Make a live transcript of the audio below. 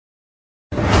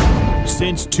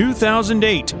Since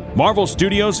 2008, Marvel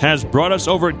Studios has brought us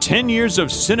over 10 years of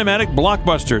cinematic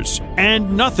blockbusters,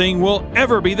 and nothing will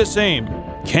ever be the same.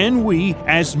 Can we,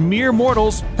 as mere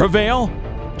mortals, prevail?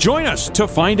 Join us to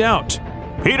find out.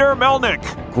 Peter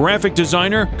Melnick, graphic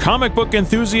designer, comic book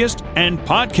enthusiast, and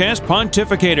podcast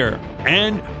pontificator.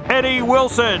 And Eddie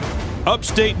Wilson,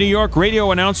 upstate New York radio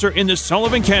announcer in the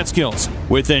Sullivan Catskills,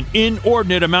 with an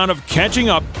inordinate amount of catching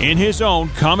up in his own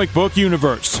comic book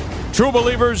universe. True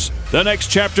believers, the next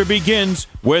chapter begins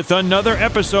with another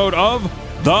episode of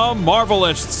The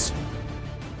Marvelists.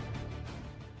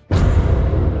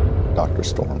 Dr.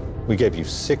 Storm, we gave you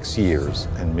 6 years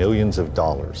and millions of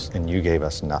dollars, and you gave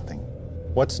us nothing.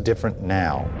 What's different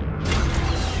now?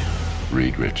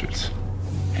 Reed Richards.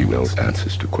 He knows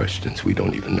answers to questions we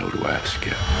don't even know to ask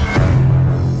yet.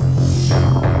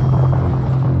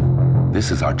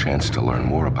 This is our chance to learn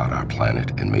more about our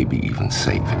planet and maybe even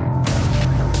save it.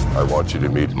 I want you to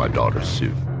meet my daughter,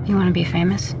 Sue. You want to be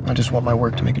famous? I just want my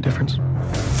work to make a difference.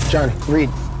 John, Reed.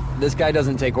 This guy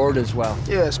doesn't take orders well.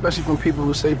 Yeah, especially from people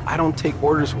who say, I don't take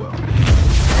orders well.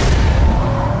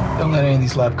 Don't let any of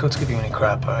these lab coats give you any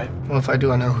crap, all right? Well, if I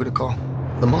do, I know who to call.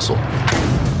 The Muscle.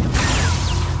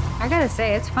 I gotta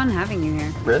say, it's fun having you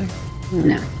here. Really?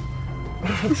 No.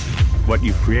 What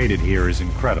you've created here is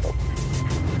incredible.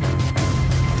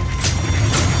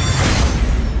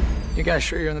 You guys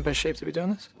sure you're in the best shape to be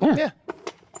doing this? Yeah.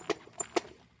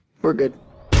 We're good.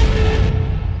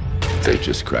 They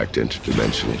just cracked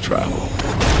interdimensional travel.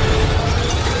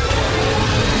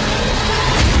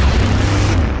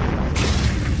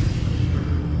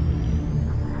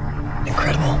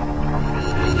 Incredible.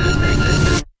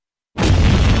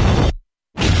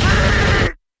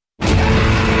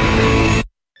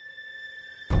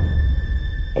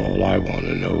 All I want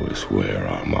to know is where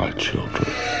are my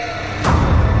children?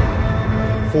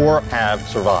 4 have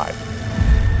survived.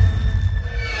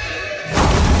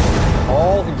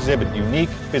 All exhibit unique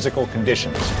physical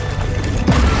conditions.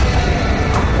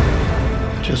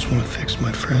 I just want to fix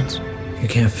my friends. You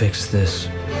can't fix this.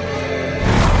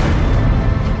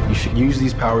 You should use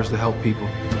these powers to help people.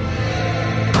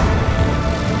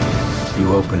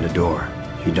 You opened a door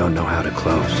you don't know how to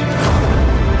close.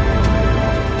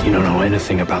 You don't know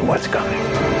anything about what's coming.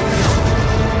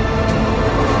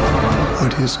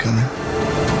 What is coming?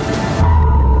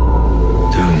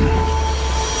 Doom.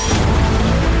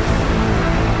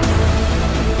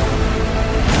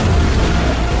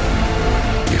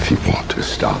 If you want to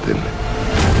stop him,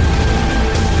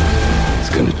 it's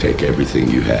going to take everything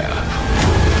you have.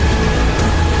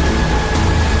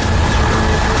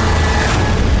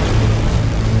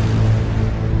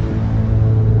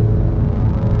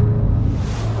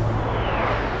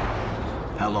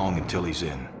 How long until he's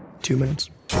in? 2 minutes.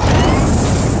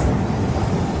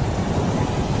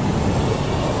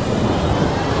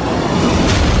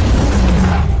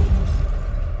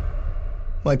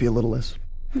 Might be a little less.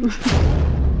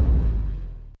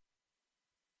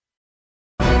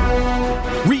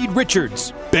 Reed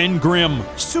Richards, Ben Grimm,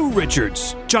 Sue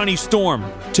Richards, Johnny Storm.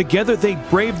 Together they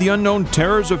braved the unknown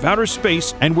terrors of outer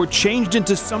space and were changed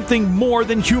into something more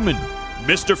than human.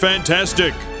 Mr.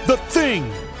 Fant4stic, The Thing,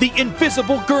 the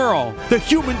Invisible Girl, the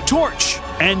Human Torch.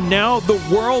 And now the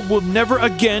world will never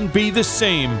again be the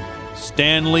same.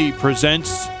 Stan Lee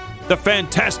presents The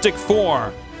Fantastic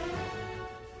Four.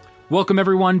 Welcome,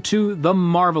 everyone, to The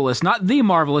Marvelous. Not The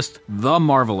Marvelous, The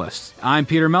Marvelous. I'm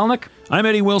Peter Melnick. I'm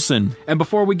Eddie Wilson. And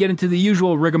before we get into the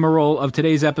usual rigmarole of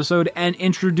today's episode and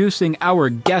introducing our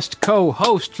guest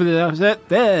co-host for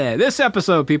this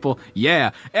episode, people.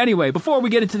 Yeah. Anyway, before we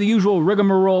get into the usual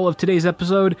rigmarole of today's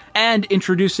episode and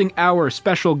introducing our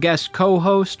special guest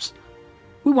co-hosts,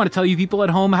 we want to tell you people at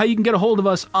home how you can get a hold of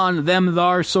us on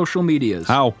thar social medias.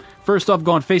 How? First off,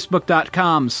 go on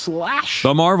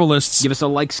Facebook.com/The Marvelists. Give us a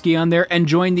like ski on there and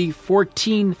join the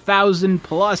 14,000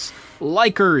 plus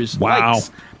likers. Wow. Likes.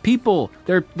 People,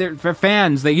 they're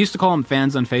fans. They used to call them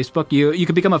fans on Facebook. You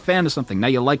could become a fan of something. Now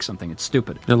you like something. It's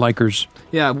stupid. They're likers.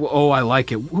 Yeah. I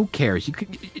like it. Who cares?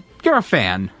 You're a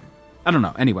fan. I don't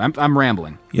know. Anyway, I'm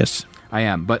rambling. Yes, I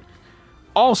am. But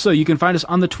also, you can find us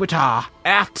on the Twitter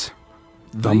at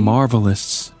The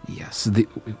Marvelists. Yes.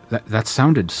 That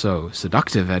sounded so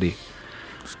seductive, Eddie.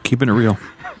 Just keeping it real.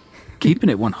 Keeping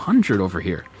it 100 over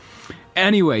here.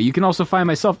 Anyway, you can also find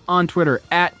myself on Twitter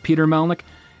at Peter Melnick.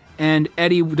 And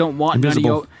Eddie don't want Invisible.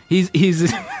 none of yo. He's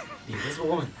Invisible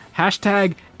woman.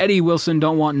 Hashtag Eddie Wilson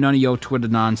don't want none of yo Twitter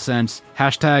nonsense.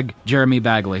 Hashtag Jeremy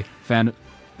Bagley.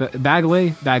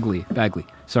 Bagley.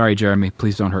 Sorry, Jeremy.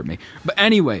 Please don't hurt me. But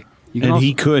anyway, you can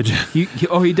he could. He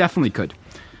definitely could.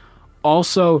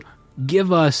 Also,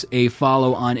 give us a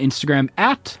follow on Instagram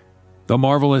at The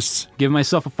Marvelists. Give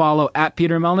myself a follow at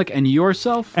Peter Melnick and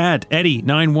yourself At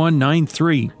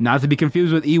Eddie9193. not to be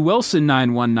confused with E. Wilson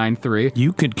 9193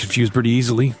 You could confuse pretty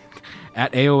easily.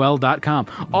 at AOL.com.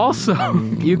 Also,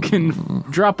 you can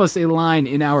drop us a line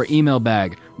in our email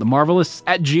bag,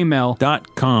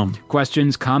 themarvelists@gmail.com.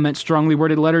 Questions, comments, strongly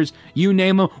worded letters, you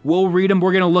name them, we'll read them,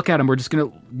 we're going to look at them, we're just going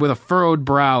to, with a furrowed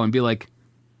brow, and be like,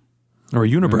 Or a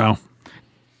unibrow.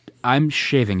 I'm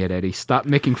shaving it, Eddie. Stop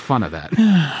making fun of that.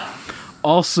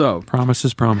 Also,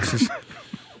 Promises.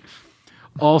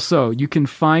 you can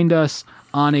find us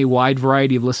on a wide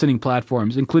variety of listening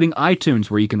platforms, including iTunes,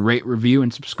 where you can rate, review,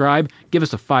 and subscribe. Give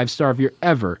us a 5-star if you're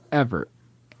ever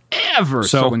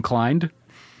so inclined.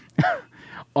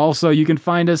 Also, you can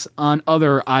find us on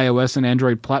other iOS and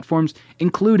Android platforms,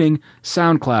 including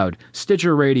SoundCloud,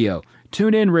 Stitcher Radio,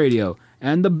 TuneIn Radio,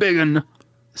 and the biggin,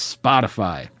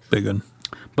 Spotify. Biggin.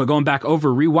 But going back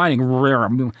over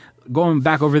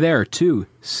there to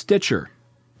Stitcher.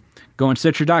 Go on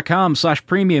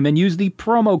Stitcher.com/premium and use the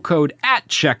promo code at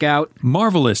checkout.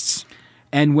 Marvelists.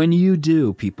 And when you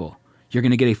do, people, you're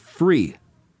going to get a free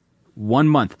 1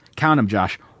 month. Count them,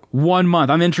 Josh. 1 month.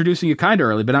 I'm introducing you kind of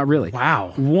early, but not really.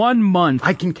 Wow. 1 month.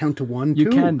 I can count to one, You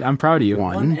too. can. I'm proud of you.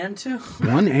 One and two.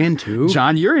 One and two.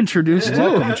 John, you're introduced too.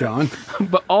 Welcome, John.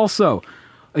 But also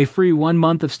a free 1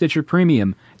 month of Stitcher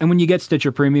Premium. And when you get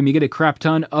Stitcher Premium, you get a crap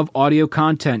ton of audio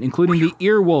content, including the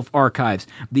Earwolf archives,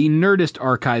 the Nerdist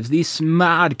archives, the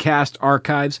Smodcast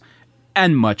archives,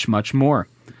 and much, much more.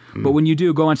 But when you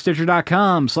do, go on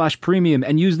Stitcher.com/premium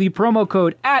and use the promo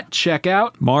code at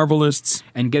checkout. Marvelists.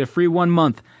 And get a free 1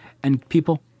 month. And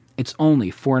people, it's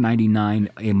only $4.99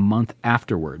 a month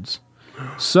afterwards.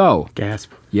 So,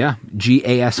 Gasp. yeah,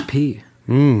 GASP.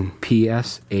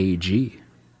 PSAG.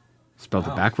 Spelled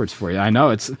it backwards for you. I know,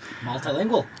 it's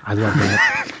Multilingual. I love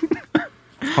that.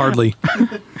 Hardly.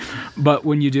 But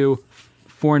when you do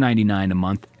 $4.99 a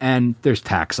month, and there's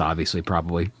tax, obviously,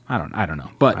 probably. I don't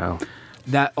know. But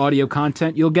that audio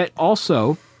content, you'll get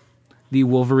also the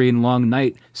Wolverine Long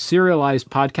Night serialized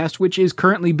podcast, which is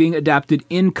currently being adapted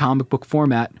in comic book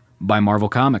format by Marvel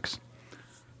Comics.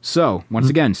 So, once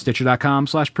again,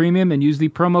 Stitcher.com/premium and use the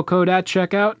promo code at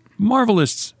checkout.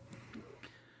 Marvelists.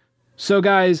 So,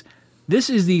 guys, this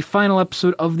is the final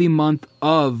episode of the month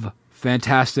of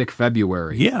Fantastic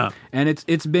February. Yeah. And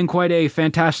it's been quite a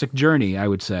fantastic journey, I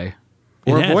would say.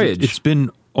 It Or a has. voyage. It's been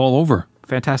all over.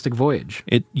 Fantastic voyage.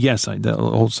 The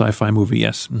old sci-fi movie,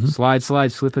 yes. Mm-hmm. Slide,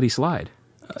 slippity, slide.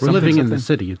 We're living in the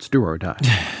city. It's do or die.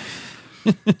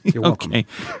 You're welcome. Okay.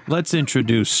 Let's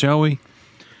introduce, shall we?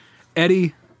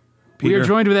 Eddie. Peter. We are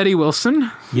joined with Eddie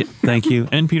Wilson. Yeah, thank you.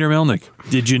 And Peter Melnick.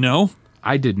 Did you know?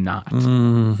 I did not.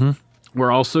 Mm-hmm.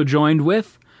 We're also joined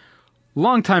with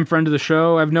longtime friend of the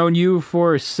show. I've known you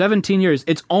for 17 years.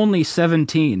 It's only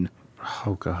 17.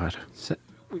 Oh, God.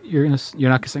 You're not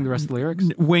gonna sing the rest of the lyrics?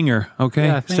 Winger, okay?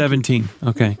 Yeah, thank 17,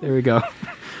 okay. There we go.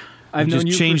 I've just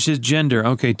changed his gender,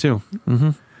 okay, too.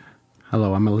 Mm-hmm.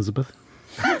 Hello, I'm Elizabeth.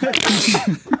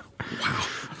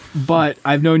 But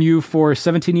I've known you for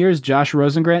 17 years, Josh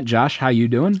Rosengrant. Josh, how you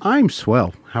doing? I'm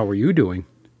swell. How are you doing?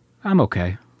 I'm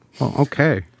okay. Well,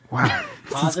 okay. Wow.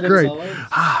 This is great.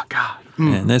 Ah, God.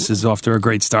 And this is off to a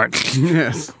great start.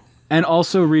 Yes. And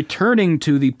also returning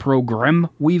to the program,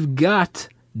 we've got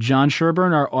John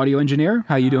Sherburne, our audio engineer.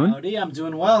 How you doing? Howdy, I'm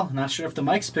doing well. Not sure if the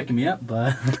mic's picking me up,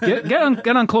 but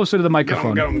get on closer to the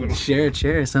microphone.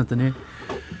 Share something here.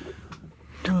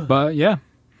 But yeah.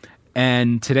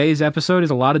 And today's episode is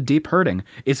a lot of deep hurting.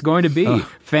 It's going to be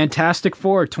Fantastic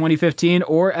Four 2015,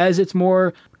 or as it's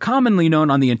more commonly known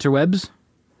on the interwebs,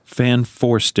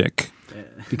 Fant4stic.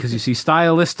 Because you see,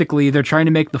 stylistically, they're trying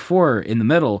to make the 4 in the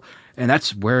middle, and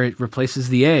that's where it replaces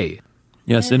the A.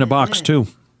 Yes, in a box, too.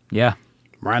 Yeah.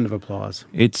 Round of applause.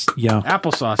 It's, yeah.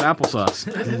 Applesauce.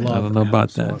 I don't know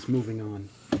about that. Moving on.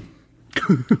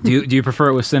 Do you prefer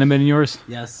it with cinnamon in yours?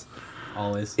 Yes,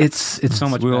 always. It's so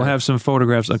much We'll better. have some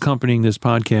photographs accompanying this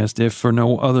podcast, if for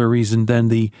no other reason than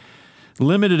the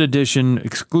limited edition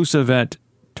exclusive at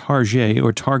Target,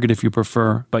 or Target if you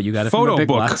prefer. But you got it photo from a big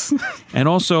book. box. And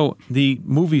also the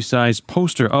movie-size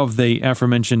poster of the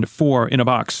aforementioned 4 in a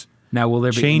box. Now, will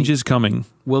there be Change is coming.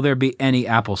 Will there be any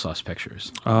applesauce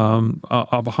pictures?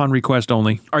 Upon request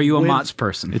only. Are you a Mott's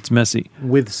person? It's messy.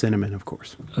 With cinnamon, of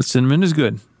course. Cinnamon is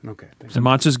good. Okay. Thanks. The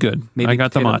Mott's is good. Maybe I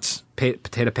got the Mott's.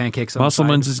 Potato pancakes on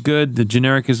Musselman's the side. is good. The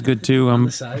generic is good too. I'm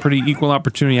a pretty equal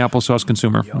opportunity applesauce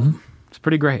consumer. Mm-hmm. It's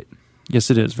pretty great. Yes,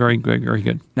 it is. Very good. Very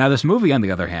good. Now, this movie, on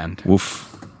the other hand, Woof.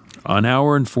 An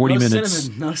hour and 40 minutes.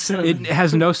 No cinnamon. it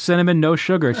has no cinnamon, no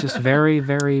sugar. It's just very,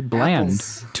 very bland.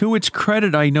 Apples. To its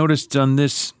credit, I noticed on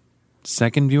this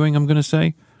second viewing, I'm going to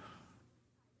say,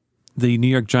 the New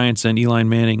York Giants and Eli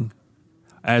Manning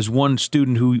as one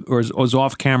student who was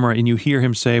off camera, and you hear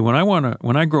him say, when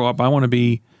I grow up, I want to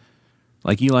be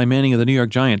like Eli Manning of the New York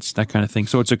Giants, that kind of thing.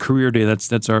 So it's a career day.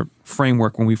 That's our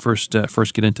framework when we first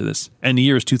get into this. And the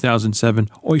year is 2007,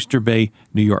 Oyster Bay,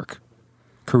 New York.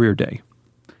 Career day.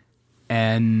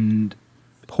 And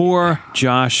poor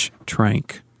Josh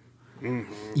Trank.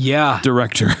 Yeah.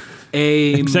 Director.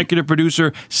 Executive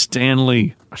producer, Stan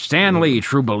Lee.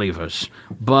 True believers.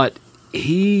 But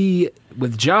he,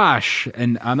 with Josh,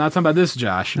 and I'm not talking about this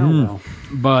Josh,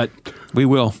 but we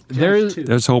will.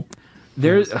 There's hope.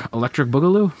 There's Electric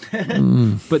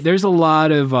Boogaloo. But there's a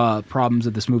lot of problems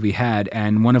that this movie had,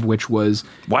 and one of which was,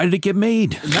 why did it get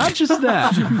made? Not just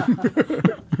that.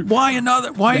 Why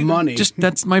the money?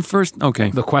 That's my first.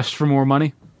 Okay. The quest for more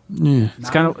money. Yeah. It's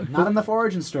kind of not enough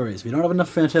origin stories. We don't have enough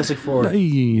Fantastic Four.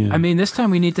 Yeah. I mean, this time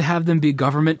we need to have them be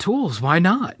government tools. Why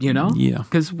not? You know? Yeah.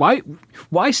 Because why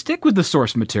stick with the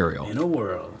source material? In a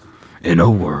world.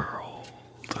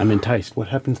 I'm enticed. What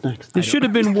happens next? There should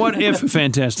have been What If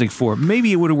Fantastic Four.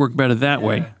 Maybe it would have worked better that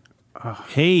way.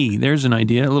 Hey, there's an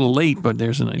idea. A little late, but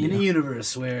there's an idea. In a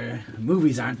universe where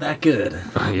movies aren't that good.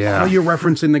 Yeah. Oh, you're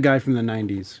referencing the guy from the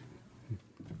 90s.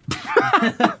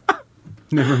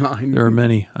 Never mind. There are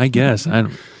many, I guess.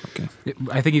 Okay.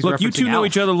 I think he's Look, you two know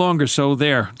each other longer, so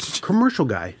there. Commercial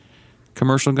guy.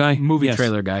 Commercial guy? Movie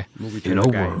trailer guy. Movie trailer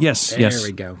guy. Yes, there yes.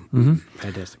 we go. Mm-hmm.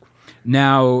 Fantastic.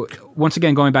 Now, once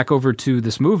again, going back over to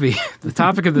this movie, the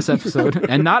topic of this episode,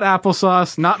 and not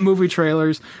applesauce, not movie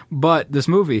trailers, but this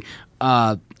movie,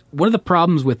 one of the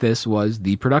problems with this was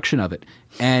the production of it.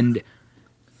 And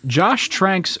Josh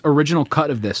Trank's original cut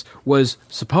of this was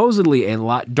supposedly a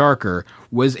lot darker,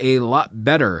 was a lot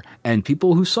better, and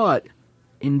people who saw it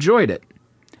enjoyed it.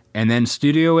 And then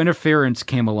studio interference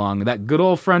came along. That good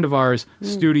old friend of ours,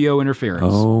 studio interference.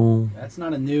 Oh, that's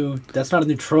not a new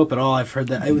trope at all. I've heard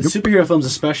that with superhero films,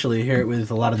 especially. You hear it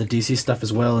with a lot of the DC stuff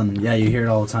as well, and yeah, you hear it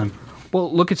all the time.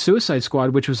 Well, look at Suicide Squad,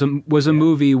 which was a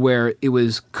movie where it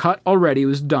was cut already, it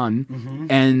was done,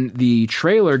 and the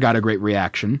trailer got a great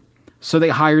reaction. So they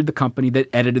hired the company that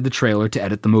edited the trailer to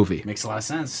edit the movie. Makes a lot of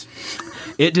sense.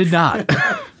 It did not.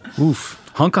 Oof.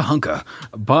 Hunka.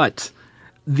 But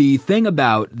the thing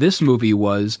about this movie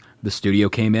was the studio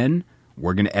came in,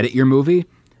 we're going to edit your movie,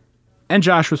 and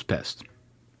Josh was pissed.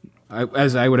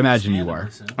 As I would imagine you are.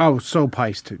 Oh, so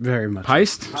piced. Very much.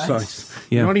 Piced? So,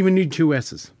 yeah. You don't even need two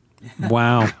S's.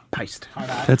 Wow. Piced.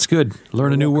 That's good.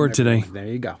 Learn a new word today. There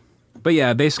you go. But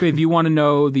yeah, basically, if you want to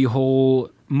know the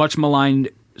whole much maligned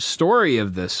story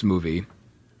of this movie,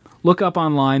 look up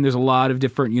online. There's a lot of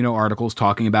different, articles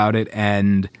talking about it,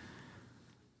 and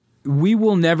we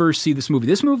will never see this movie.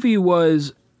 This movie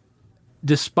was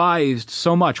despised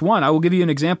so much. One, I will give you an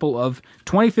example of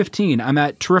 2015. I'm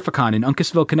at Terrificon in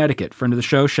Uncasville, Connecticut. Friend of the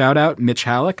show, shout out, Mitch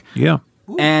Halleck. Yeah.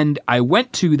 And I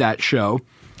went to that show,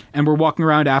 and we're walking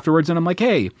around afterwards, and I'm like,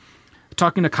 hey,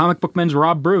 talking to Comic Book Men's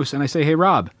Rob Bruce, and I say, hey,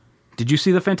 Rob, did you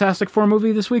see the Fantastic Four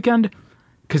movie this weekend?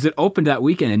 Because it opened that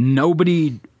weekend, and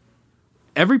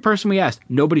every person we asked,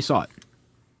 nobody saw it.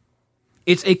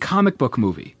 It's a comic book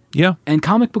movie. Yeah. And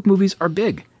comic book movies are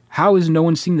big. How has no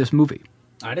one seen this movie?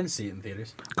 I didn't see it in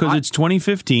theaters. Because it's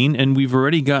 2015, and we've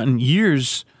already gotten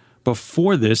years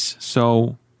before this,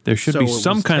 so there should be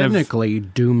some kind of... technically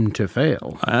doomed to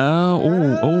fail.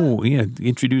 Yeah.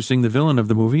 Introducing the villain of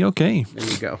the movie. Okay. There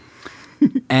you go.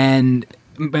 And...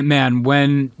 man,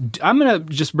 when I'm gonna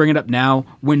just bring it up now,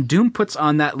 when Doom puts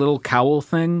on that little cowl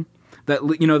thing, that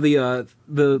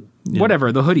the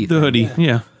hoodie,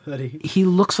 hoodie, he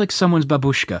looks like someone's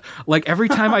babushka. Like every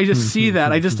time I just see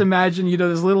that, I just imagine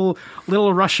this little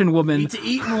Russian woman. Need to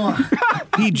eat more.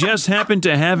 He just happened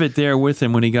to have it there with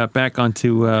him when he got back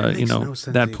onto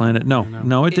that planet.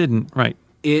 No, it didn't. Right.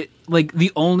 It like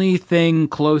the only thing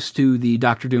close to the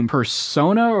Doctor Doom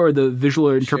persona or the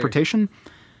visual interpretation.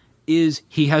 Is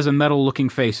he has a metal-looking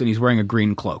face and he's wearing a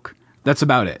green cloak. That's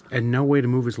about it. And no way to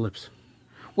move his lips.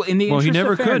 Well, in the interest he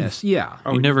never of fairness, could. Yeah.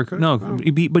 He never could. No,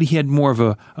 but he had more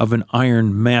of an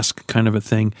iron mask kind of a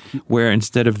thing, where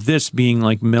instead of this being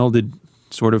like melded,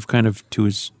 sort of kind of to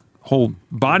his whole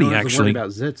body. You don't have to worry actually,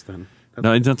 about zits then.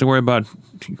 No, you don't have to worry about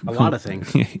a lot of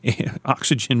things.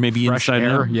 Oxygen, maybe fresh inside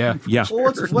air. and out. Yeah.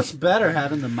 Well, what's better,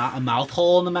 having a mouth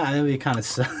hole in the mouth? That would be kind of.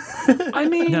 I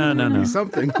mean, no.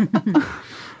 Something.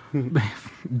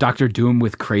 Dr. Doom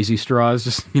with crazy straws,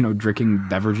 just drinking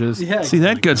beverages. Yeah, see,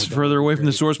 that gets further away from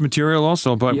the source material,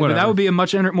 also. But whatever. But that would be a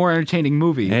much more entertaining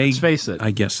movie. Let's face it.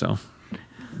 I guess so.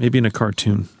 Maybe in a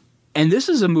cartoon. And this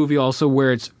is a movie also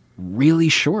where it's really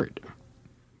short.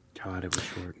 God, it was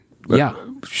short.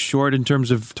 short in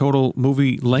terms of total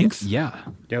movie length. Yeah.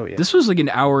 Oh, yeah. This was like an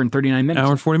hour and 39 minutes.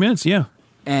 Hour and 40 minutes, yeah.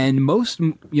 And most,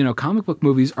 comic book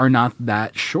movies are not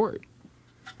that short.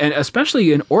 And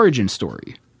especially an origin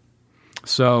story.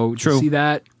 So, True. to see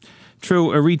that...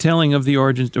 True, a retelling of the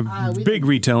origins, big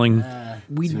retelling.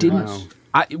 We didn't...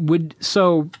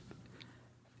 So,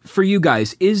 for you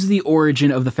guys, is the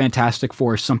origin of the Fantastic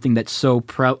Four something that's so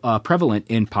prevalent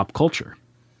in pop culture?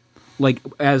 Like,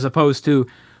 as opposed to,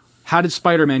 how did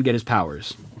Spider-Man get his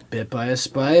powers? Bit by a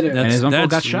spider. And his uncle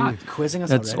got shot. Quizzing us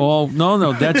That's already. all.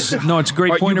 No, it's a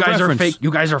great point of reference.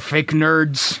 You guys are fake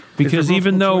nerds. Because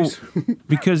even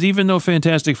though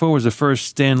Fantastic Four was the first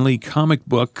Stan Lee comic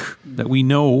book that we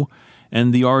know,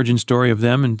 and the origin story of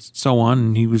them and so on,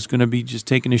 and he was going to be just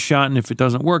taking a shot, and if it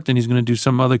doesn't work, then he's going to do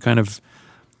some other kind of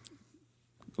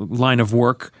line of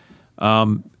work.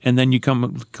 And then you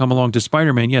come along to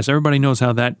Spider-Man. Yes, everybody knows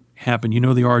how that happened. You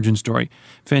know the origin story.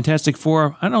 Fantastic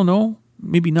Four, I don't know.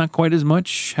 Maybe not quite as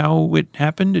much how it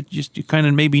happened. It just, you kind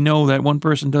of maybe know that one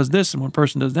person does this and one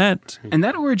person does that. And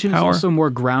that origin is also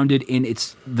more grounded in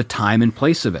the time and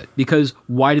place of it. Because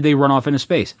why did they run off into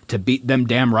space? To beat them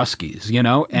damn Ruskies,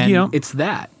 And it's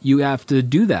that. You have to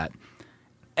do that.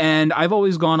 And I've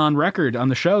always gone on record on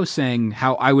the show saying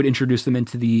how I would introduce them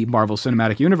into the Marvel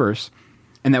Cinematic Universe,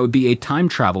 and that would be a time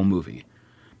travel movie.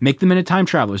 Make them into time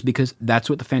travelers, because that's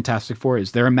what the Fantastic Four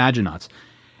is. They're Imaginauts.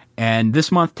 And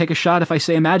this month, take a shot if I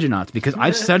say Imaginauts, because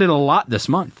I've said it a lot this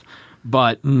month.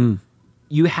 But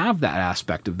you have that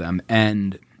aspect of them.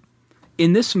 And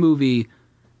in this movie,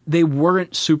 they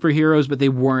weren't superheroes, but they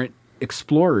weren't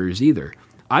explorers either.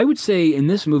 I would say in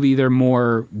this movie, they're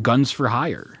more guns for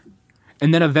hire.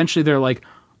 And then eventually they're like,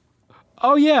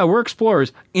 oh yeah, we're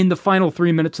explorers in the final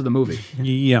 3 minutes of the movie.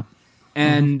 Yeah.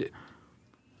 And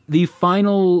the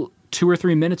final 2 or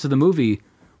 3 minutes of the movie,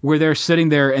 where they're sitting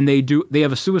there and they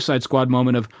have a Suicide Squad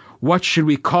moment of, what should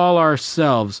we call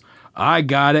ourselves? I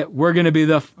got it. We're going to be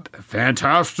the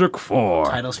Fantastic Four.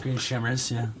 Title screen shimmers,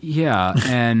 yeah. Yeah,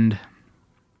 and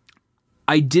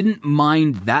I didn't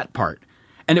mind that part.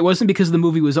 And it wasn't because the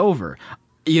movie was over.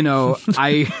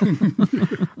 I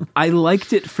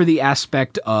liked it for the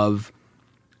aspect of,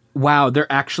 wow,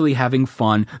 they're actually having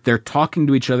fun. They're talking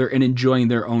to each other and enjoying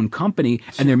their own company,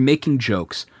 and they're making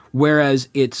jokes. Whereas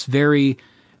it's very...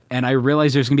 And I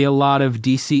realize there's going to be a lot of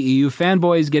DCEU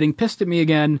fanboys getting pissed at me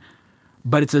again,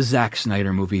 but it's a Zack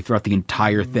Snyder movie throughout the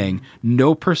entire thing.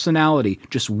 No personality,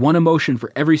 just one emotion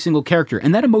for every single character.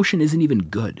 And that emotion isn't even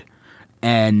good.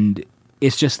 And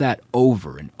it's just that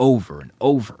over and over and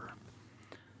over.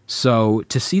 So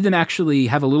to see them actually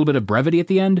have a little bit of brevity at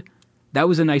the end, that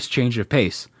was a nice change of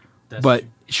pace. But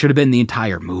it should have been the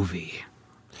entire movie.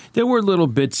 There were little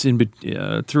bits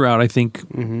throughout, I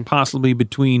think, possibly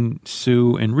between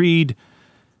Sue and Reed.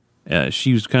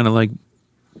 She was kind of like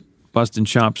busting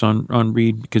chops on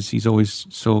Reed because he's always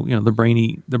so, the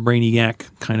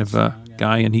brainiac kind of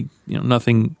guy, and he,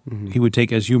 nothing he would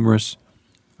take as humorous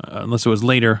unless it was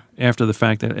later after the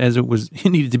fact, that as it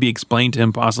needed to be explained to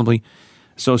him possibly.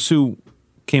 So Sue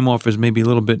came off as maybe a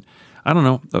little bit, I don't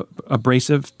know,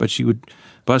 abrasive, but she would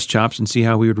bust chops and see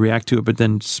how we would react to it, but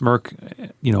then smirk,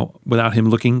 without him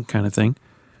looking, kind of thing.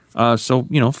 So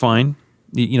fine.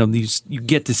 You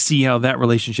get to see how that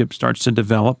relationship starts to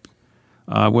develop,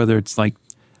 whether it's like,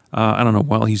 I don't know,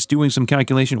 while he's doing some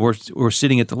calculation or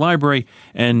sitting at the library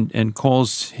and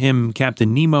calls him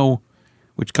Captain Nemo,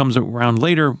 which comes around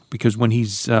later because when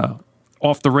he's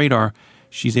off the radar,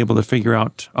 she's able to figure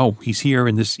out, oh, he's here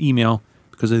in this email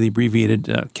because of the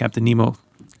abbreviated Captain Nemo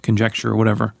conjecture or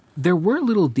whatever. There were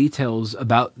little details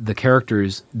about the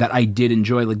characters that I did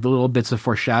enjoy, like the little bits of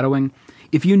foreshadowing.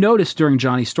 If you notice during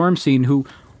Johnny Storm's scene,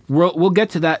 we'll get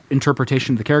to that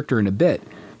interpretation of the character in a bit,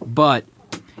 but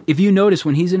if you notice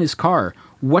when he's in his car,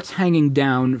 what's hanging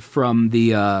down from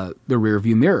the rear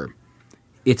view mirror?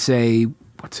 It's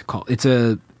what's it called? It's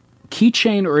a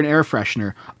keychain or an air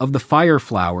freshener of the fire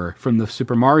flower from the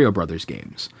Super Mario Brothers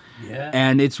games. Yeah.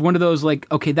 And it's one of those like,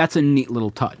 okay, that's a neat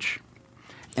little touch.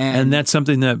 And that's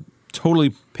something that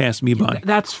totally passed me by.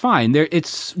 That's fine.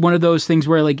 It's one of those things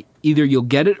where like either you'll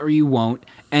get it or you won't.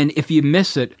 And if you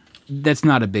miss it, that's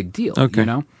not a big deal,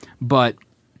 But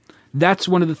that's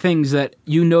one of the things that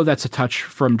that's a touch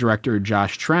from director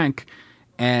Josh Trank.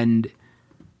 And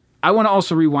I want to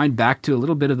also rewind back to a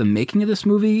little bit of the making of this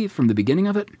movie from the beginning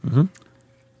of it. Mm-hmm.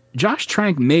 Josh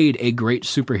Trank made a great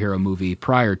superhero movie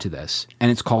prior to this, and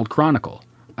it's called Chronicle.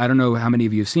 I don't know how many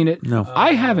of you have seen it. No.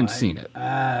 I haven't seen it.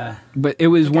 But it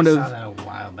was I saw that a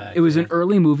while back. It was an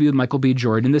early movie with Michael B.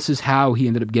 Jordan. This is how he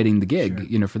ended up getting the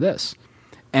gig, for this.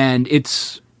 And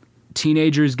it's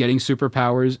teenagers getting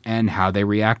superpowers and how they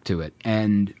react to it.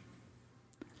 And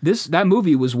that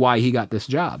movie was why he got this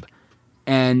job.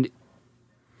 And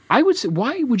I would say,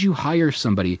 why would you hire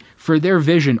somebody for their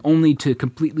vision only to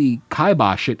completely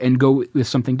kibosh it and go with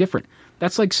something different?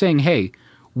 That's like saying, hey,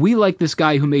 we like this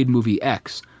guy who made movie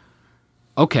X.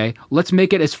 Okay, let's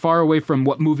make it as far away from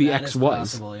what movie X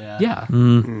was. Possible, yeah. Yeah.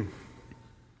 Mm-hmm.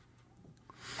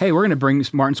 Hey, we're going to bring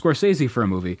Martin Scorsese for a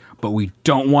movie, but we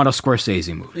don't want a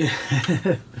Scorsese movie.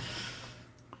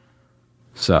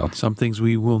 So some things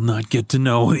we will not get to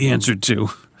know the answer to.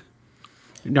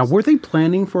 Now, were they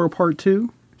planning for a part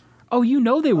 2? Oh, you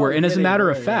know they were. And as a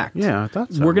matter of fact, yeah, I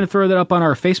thought so. We're going to throw that up on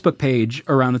our Facebook page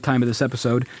around the time of this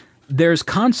episode. There's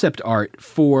concept art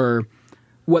for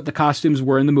what the costumes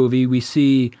were in the movie. We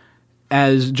see,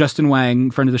 as Justin Wang,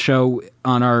 friend of the show,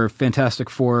 on our Fantastic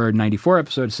Four 94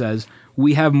 episode says,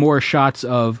 we have more shots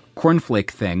of Cornflake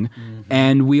Thing,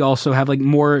 and we also have like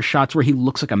more shots where he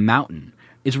looks like a mountain.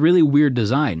 It's really weird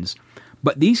designs.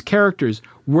 But these characters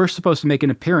were supposed to make an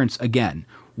appearance again.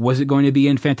 Was it going to be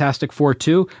in Fantastic Four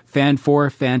 2,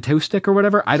 Fant4stic or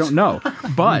whatever? I don't know.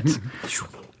 But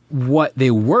what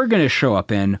they were going to show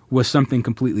up in was something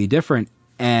completely different.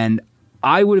 And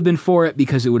I would have been for it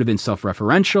because it would have been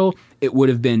self-referential. It would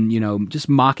have been, just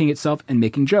mocking itself and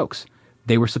making jokes.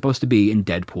 They were supposed to be in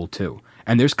Deadpool 2.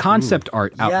 And there's concept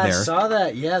art out there. Yeah, I saw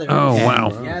that. Yeah, they were. Oh,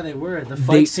 wow. Yeah, they were. The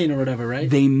fight scene or whatever, right?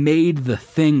 They made the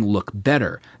Thing look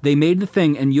better. They made the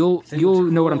Thing, and you'll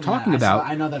know what I'm talking about.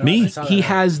 I know that. Me? He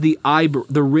has the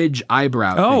ridge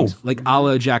eyebrow things, like a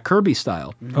la Jack Kirby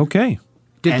style. Okay.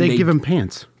 Did And they give him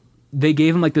pants? They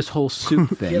gave him like this whole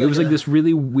suit thing. It was like this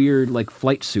really weird like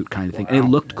flight suit kind of thing, and it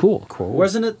looked cool.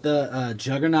 Wasn't it the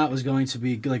Juggernaut was going to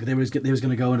be like they was going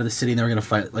to go into the city and they were going to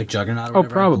fight like Juggernaut? Or whatever,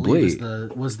 probably.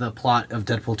 was the plot of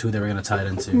Deadpool 2 they were going to tie it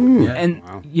into. Yeah. And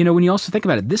when you also think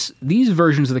about it, these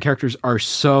versions of the characters are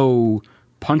so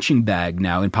punching bag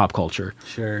now in pop culture.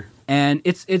 Sure. And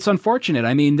it's unfortunate.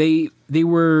 I mean, the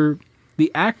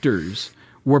actors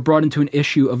were brought into an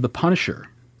issue of The Punisher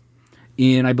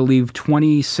in, I believe,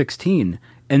 2016,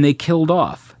 and they killed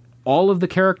off all of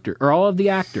the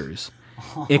actors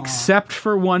except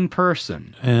for one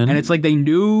person. And it's like they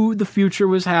knew the future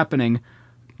was happening.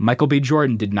 Michael B.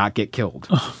 Jordan did not get killed.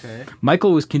 Okay.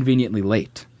 Michael was conveniently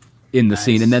late in the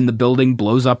scene, and then the building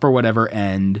blows up or whatever,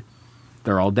 and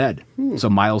they're all dead. So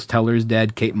Miles Teller's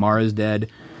dead, Kate Mara's dead,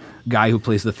 guy who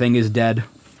plays the Thing is dead.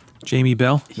 Jamie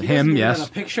Bell? Him, yes. Got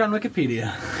a picture on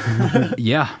Wikipedia.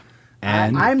 Yeah.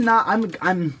 And I'm not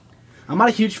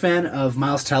a huge fan of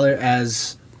Miles Teller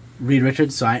as Reed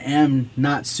Richards, so I am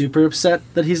not super upset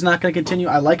that he's not going to continue.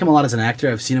 I like him a lot as an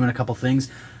actor. I've seen him in a couple things.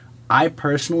 I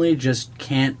personally just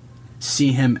can't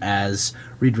see him as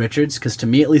Reed Richards, because to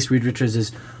me, at least, Reed Richards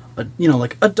is,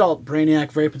 like adult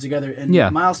brainiac, very put together. And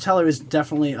Miles Teller is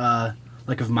definitely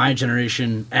like of my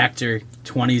generation actor,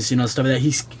 20s, stuff like that.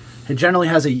 He generally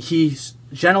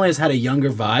has had a younger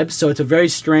vibe, so it's a very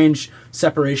strange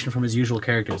separation from his usual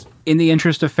characters. in the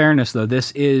interest of fairness, though,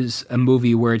 this is a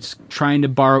movie where it's trying to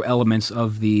borrow elements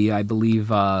of the, I believe,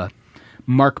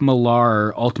 Mark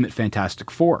Millar Ultimate Fantastic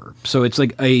Four. So it's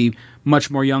like a much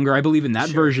more younger. I believe in that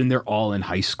version, they're all in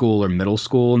high school or middle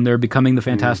school, and they're becoming the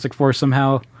Fantastic Four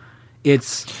somehow.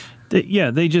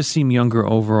 They just seem younger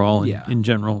overall in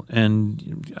general,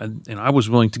 and I was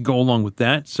willing to go along with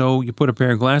that. So you put a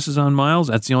pair of glasses on Miles.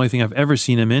 That's the only thing I've ever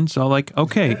seen him in. So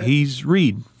okay, he's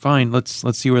Reed. Fine, let's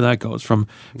see where that goes. From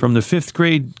the fifth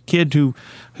grade kid who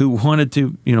wanted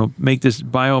to make this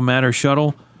biomatter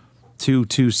shuttle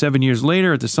to 7 years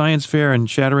later at the science fair and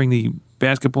shattering the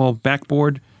basketball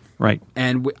backboard. Right.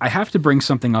 And I have to bring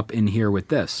something up in here with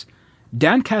this.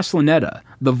 Dan Castellaneta,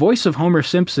 the voice of Homer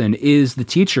Simpson, is the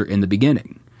teacher in the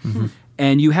beginning. Mm-hmm.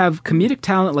 And you have comedic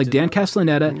talent like Dan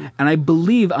Castellaneta, and I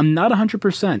believe, I'm not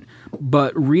 100%,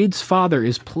 but Reed's father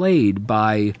is played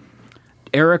by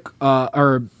Tim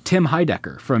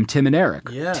Heidecker from Tim and Eric.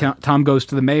 Yeah. Tom Goes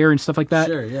to the Mayor and stuff like that.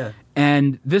 Sure, yeah.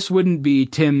 And this wouldn't be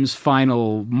Tim's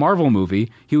final Marvel movie.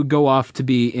 He would go off to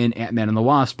be in Ant-Man and the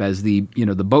Wasp as the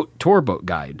tour boat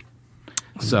guide.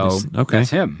 So that's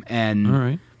him. And all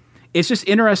right. It's just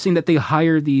interesting that they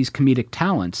hire these comedic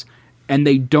talents and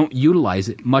they don't utilize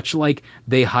it, much like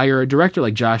they hire a director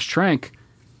like Josh Trank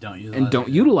and don't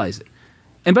utilize it.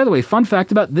 And by the way, fun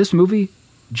fact about this movie,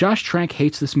 Josh Trank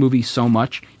hates this movie so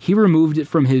much, he removed it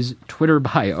from his Twitter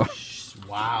bio.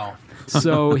 Wow.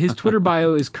 So his Twitter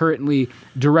bio is currently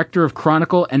director of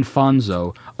Chronicle and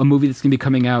Fonzo, a movie that's going to be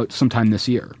coming out sometime this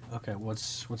year. Okay,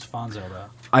 what's Fonzo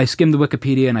about? I skimmed the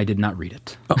Wikipedia and I did not read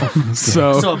it. Oh, okay.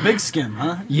 So a big skim,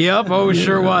 huh? Yep, it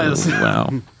sure was.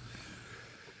 Wow.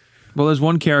 Well, there's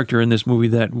one character in this movie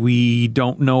that we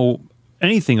don't know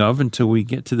anything of until we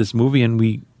get to this movie and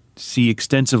we see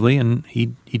extensively, and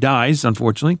he dies,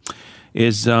 unfortunately,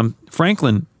 is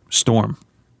Franklin Storm.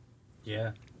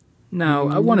 Yeah. Now,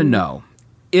 I want to know,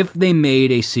 if they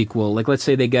made a sequel, like let's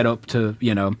say they get up to,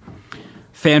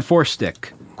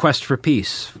 Fant4stic, Quest for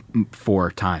Peace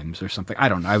 4 times or something. I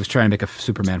don't know. I was trying to make a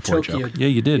Superman 4 Tokyo. joke. Yeah,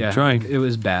 you did. Try. It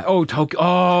was bad. Oh, Tokyo.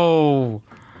 Oh!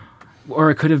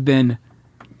 Or it could have been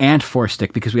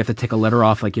Ant4stic, because we have to take a letter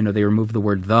off, like, they removed the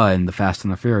word "the" in the Fast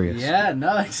and the Furious. Yeah,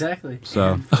 no, exactly.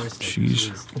 So,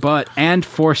 Jeez. But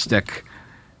Ant4stic,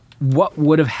 what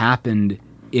would have happened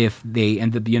if they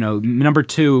ended, number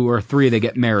 2 or 3, they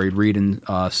get married, Reed and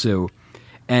Sue,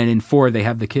 and in 4 they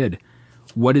have the kid.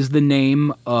 What is the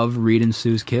name of Reed and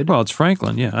Sue's kid? Well, it's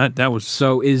Franklin. Yeah, that was.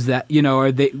 So is that,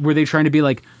 were they trying to be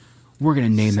like, we're going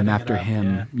to name him after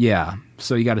him? Yeah.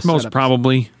 So you got to most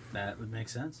probably. That would make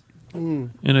sense.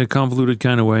 In a convoluted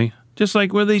kind of way. Just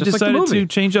like where they decided to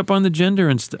change up on the gender,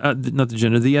 and not the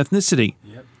gender, the ethnicity.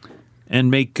 Yep. And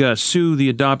make Sue the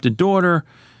adopted daughter,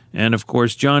 and of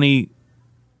course Johnny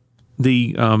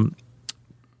the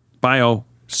bio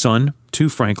son to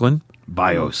Franklin.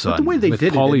 Bio son. But the way they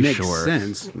did Pauly it makes Shore.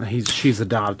 sense. She's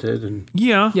adopted, and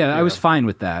Yeah, I was fine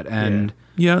with that. And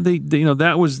yeah. They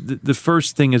that was the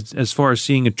first thing as far as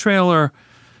seeing a trailer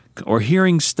or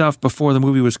hearing stuff before the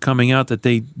movie was coming out,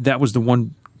 that was the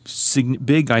one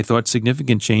big, I thought,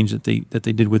 significant change that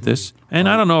they did with this. And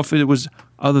I don't know if it was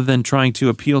other than trying to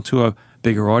appeal to a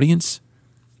bigger audience.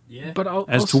 Yeah. But I'll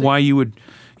to why you would,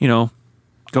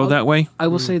 go that way. I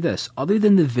will say this: other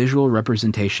than the visual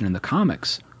representation in the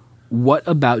comics, what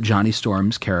about Johnny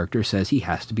Storm's character says he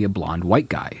has to be a blonde white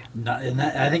guy?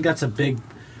 I think that's a big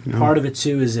part of it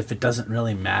too. Is if it doesn't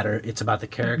really matter, it's about the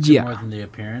character more than the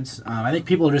appearance. I think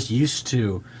people are just used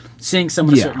to seeing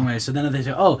someone a certain way, so then if they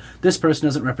say, "Oh, this person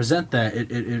doesn't represent that,"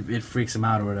 it freaks them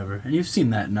out or whatever. And you've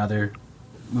seen that in other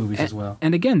movies as well.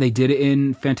 And again, they did it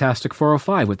in Fantastic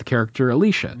 405 with the character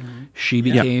Alicia. Mm-hmm. She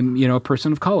became, a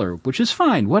person of color, which is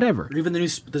fine, whatever. Or even the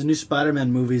new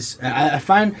Spider-Man movies, I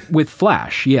find with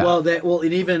Flash, yeah. Well,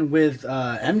 and even with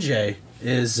MJ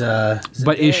is.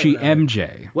 But is she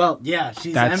MJ? Well, yeah,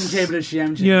 she's MJ, but is she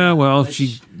MJ? Yeah, well,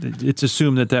 it's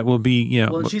assumed that will be,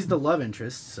 Well, she's the love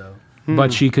interest, so.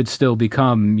 But she could still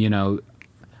become,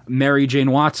 Mary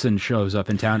Jane Watson shows up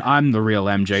in town. I'm the real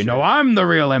MJ. Sure. No, I'm the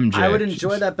real MJ. I would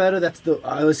enjoy that better.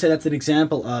 I would say that's an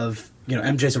example of,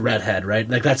 MJ's a redhead, right?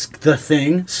 Like, that's the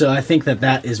thing. So I think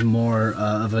that is more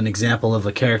of an example of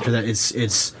a character that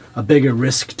it's a bigger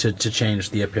risk to change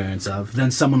the appearance of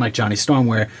than someone like Johnny Storm,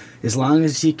 where as long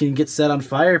as he can get set on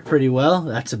fire pretty well,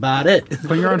 that's about it.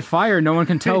 When you're on fire, no one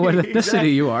can tell what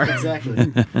ethnicity you are.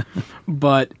 Exactly.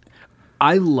 But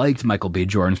I liked Michael B.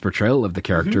 Jordan's portrayal of the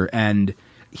character, and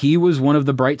he was one of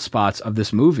the bright spots of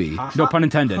this movie. No pun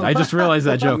intended. I just realized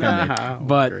that joke I made.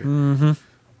 But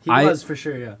he was for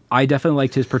sure, yeah. I definitely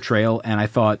liked his portrayal, and I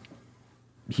thought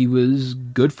he was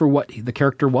good for what the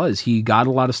character was. He got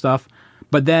a lot of stuff.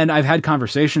 But then I've had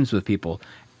conversations with people,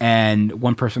 and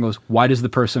one person goes, why does the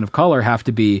person of color have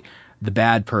to be the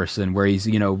bad person, where he's,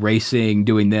 racing,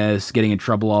 doing this, getting in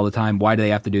trouble all the time? Why do they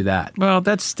have to do that? Well,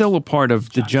 that's still a part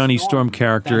of the Johnny Storm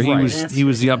character. He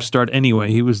was the upstart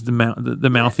anyway. He was the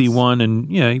mouthy one, and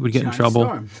he would get in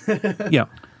trouble. Yeah,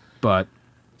 but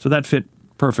so that fit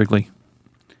perfectly.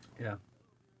 Yeah,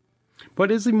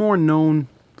 but is he more known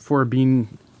for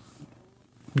being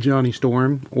Johnny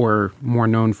Storm, or more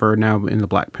known for now in the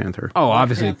Black Panther? Oh,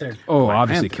 obviously. Panther.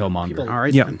 Obviously, Killmonger. People, all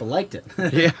right, people liked it.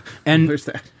 Yeah, and there's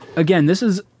that. Again,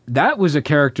 that was a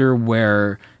character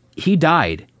where he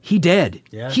died. He did.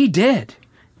 Yeah. He did.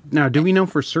 Now, do we know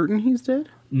for certain he's dead?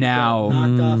 Now,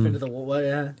 knocked off into the what?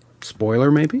 Yeah. Spoiler,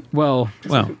 maybe. Well,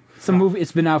 it's a movie.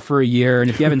 It's been out for a year, and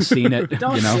if you haven't seen it,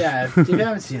 Yeah, if you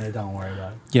haven't seen it, don't worry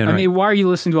about it. Yeah, I mean, why are you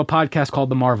listening to a podcast called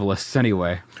The Marvelists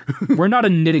anyway? We're not a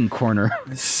knitting corner.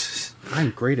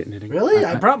 I'm great at knitting. Really?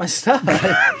 I brought my stuff.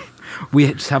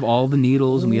 We just have all the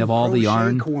needles, and we have all the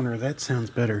yarn. Corner. That sounds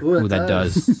better. Ooh, that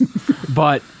does.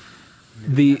 But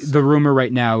the rumor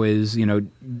right now is,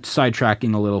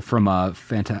 sidetracking a little from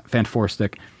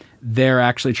Fant4stic, they're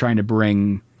actually trying to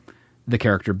bring the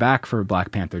character back for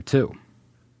Black Panther 2.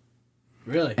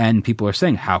 Really? And people are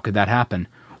saying, how could that happen?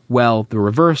 Well, the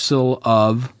reversal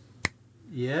of...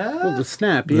 Yeah? Well, the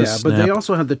snap, but they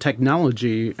also have the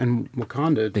technology and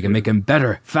Wakanda. They can make him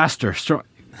better, faster, strong.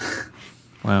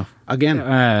 Wow. Again.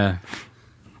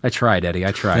 I tried, Eddie.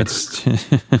 I tried.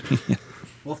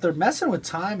 Well, if they're messing with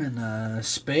time and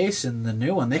space in the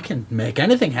new one, they can make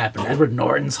anything happen. Edward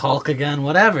Norton's Hulk again,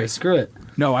 whatever. Screw it.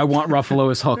 No, I want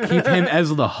Ruffalo as Hulk. Keep him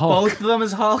as the Hulk. Both of them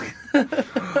as Hulk?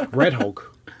 Red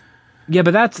Hulk. Yeah,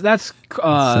 but that's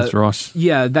Ross.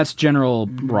 Yeah, that's General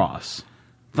Ross.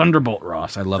 Thunderbolt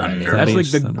Ross. I love that name. Thunderbolt.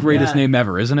 That's like the greatest name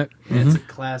ever, isn't it? It's a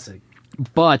classic.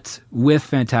 But with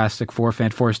Fantastic Four,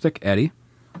 Fant4stic, Eddie,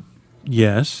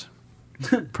 Yes.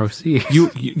 proceed.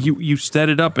 You set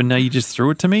it up and now you just threw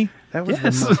it to me? That was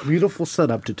Yes. the most beautiful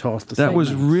setup to toss the That was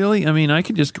segments. really, I mean, I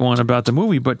could just go on about the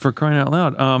movie, but for crying out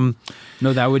loud.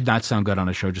 No, that would not sound good on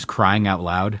a show, just crying out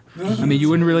loud. I mean, you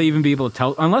wouldn't really even be able to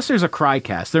tell, unless there's a cry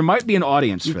cast. There might be an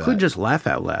audience You for could that. just laugh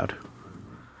out loud.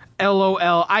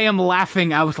 LOL, I am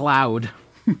laughing out loud.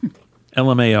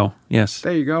 LMAO, yes.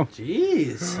 There you go.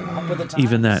 Jeez. Up with the times.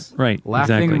 Even that, right.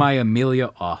 Laughing exactly. my Amelia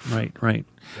off. Right.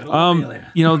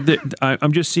 Amelia. You know,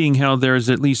 I'm just seeing how there's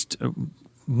at least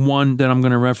one that I'm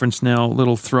going to reference now,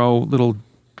 little,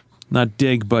 not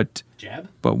dig, but Jab?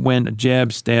 but when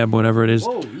jab, stab, whatever it is,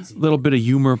 Whoa, easy. little bit of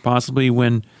humor possibly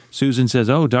when Susan says,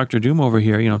 "Oh, Dr. Doom over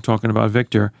here," you know, talking about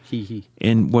Victor,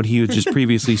 and what he had just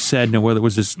previously said, you know, whether it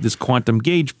was this quantum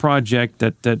gauge project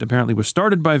that apparently was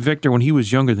started by Victor when he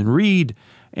was younger than Reed,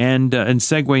 and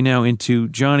segue now into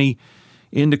Johnny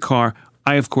in the car.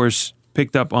 I, of course,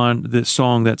 picked up on the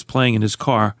song that's playing in his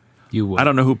car. You would. I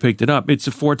don't know who picked it up. It's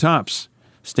the Four Tops,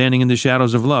 "Standing in the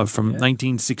Shadows of Love" from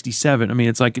 1967. I mean,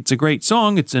 it's a great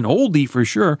song. It's an oldie for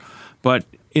sure, but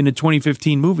in a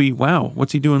 2015 movie, wow,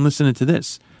 what's he doing listening to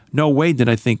this? No way did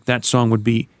I think that song would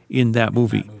be in that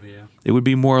movie. It would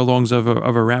be more along of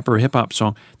a rapper hip hop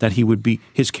song that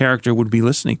his character would be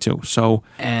listening to. So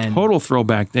And total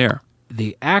throwback there.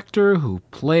 the actor who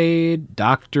played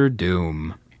Dr.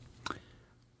 Doom,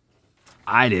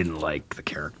 I didn't like the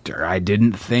character. I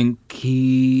didn't think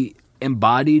he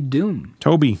embodied Doom.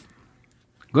 Toby.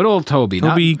 Good old Toby.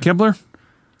 Toby Kibler?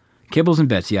 Kibbles and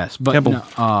bits, yes. But Kibble.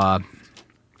 no,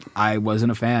 I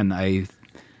wasn't a fan.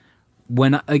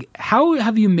 How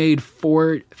have you made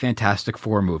 4 Fantastic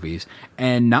Four movies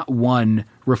and not one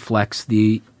reflects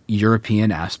the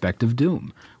European aspect of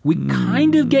Doom? We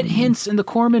kind of get hints in the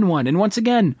Corman one. And once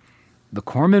again, the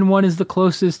Corman one is the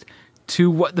closest to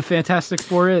what the Fantastic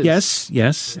Four is. Yes.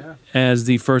 Yeah. As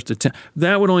the first attempt.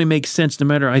 That would only make sense no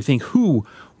matter, I think, who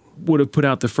would have put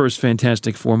out the first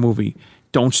Fantastic Four movie.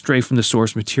 Don't stray from the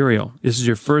source material. This is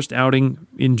your first outing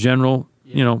in general,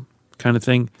 you know, kind of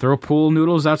thing. Throw pool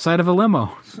noodles outside of a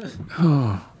limo.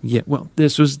 Oh, yeah. Well,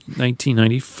 this was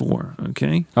 1994,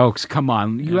 okay? Oh, come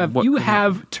on. You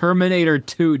have Terminator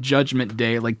 2 Judgment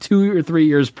Day like 2 or 3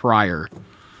 years prior.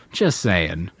 Just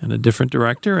saying. And a different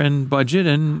director and budget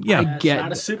and, yeah. It's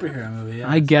not a superhero movie. Yeah.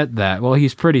 I get that. Well,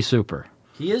 he's pretty super.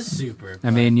 He is super. I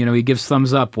mean, you know, he gives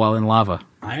thumbs up while in lava.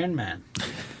 Iron Man.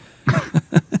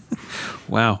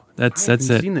 Wow. That's I it.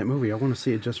 haven't seen that movie. I want to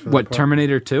see it just for that What, part.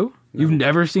 Terminator 2? You've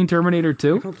never seen Terminator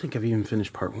 2? I don't think I've even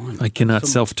finished part 1. I cannot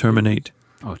self-terminate.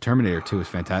 Oh, Terminator 2 is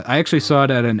fantastic. I actually saw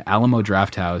it at an Alamo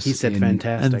Draft House. He said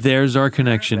fantastic. And there's our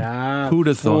connection. Who'd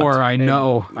have thought? 4, I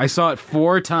know. I saw it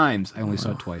 4 times. I only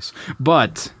saw it twice.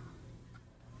 But,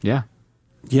 yeah.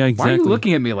 Yeah, exactly. Why are you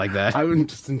looking at me like that? I'm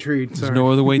just intrigued. There's no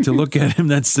other way to look at him.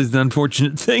 That's the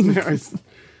unfortunate thing.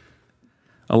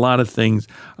 A lot of things.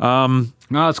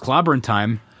 No, it's clobbering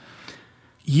time.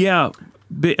 Yeah.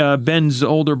 Ben's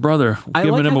older brother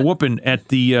giving him a whooping at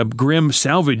the Grim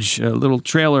Salvage little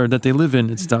trailer that they live in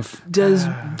and stuff. Does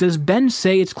Ben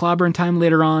say it's clobbering time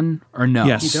later on or no?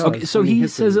 Yes. He does. Okay, so When he he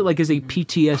hits says him. it like as a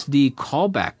PTSD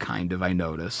callback kind of, I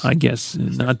notice. I guess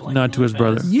not to his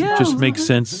brother. Yeah, It just makes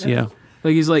sense. Yeah.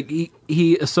 Like he's like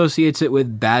he associates it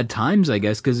with bad times, I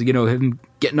guess, because you know him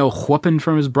getting a whooping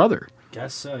from his brother.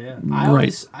 Guess so, yeah.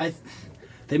 Right.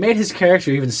 They made his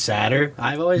character even sadder.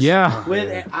 I've always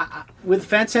with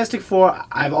Fantastic Four.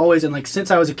 I've always and like since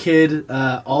I was a kid,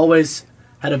 always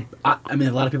had I mean,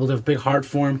 a lot of people have a big heart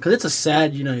for him because it's a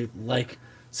sad, you know, like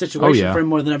situation for him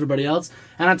more than everybody else.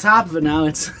 And on top of it, now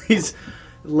he's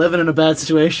living in a bad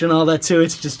situation, all that too.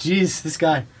 It's just, geez, this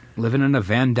guy Living in a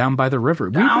van down by the river.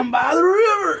 Down by the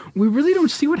river. We really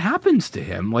don't see what happens to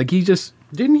him. Like he just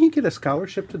Didn't he get a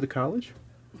scholarship to the college?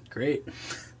 Great.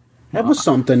 That was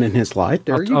something in his life.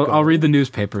 There you go. I'll read the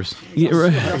newspapers. He's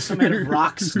also made of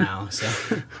rocks now.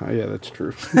 So. Oh, yeah, that's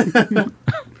true.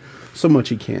 So much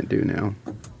he can't do now.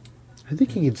 I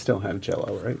think he can still have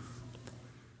Jello, right?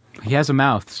 He has a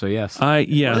mouth, so yes.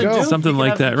 Something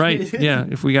like that, right? Yeah,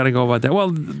 if we got to go about that. Well,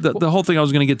 the whole thing I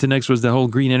was going to get to next was the whole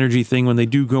green energy thing when they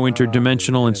do go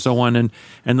interdimensional and so on. And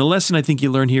the lesson I think you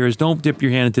learn here is don't dip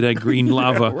your hand into that green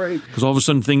lava because all of a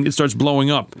sudden it starts blowing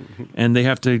up, and they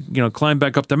have to climb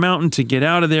back up the mountain to get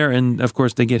out of there. And of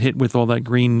course they get hit with all that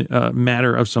green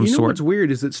matter of some You know sort. what's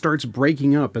weird is it starts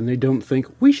breaking up, and they don't think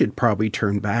we should probably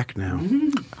turn back now.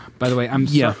 By the way, I'm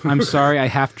sorry. I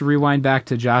have to rewind back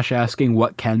to Josh asking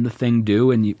what can the thing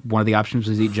do, and one of the options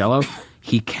was eat Jello.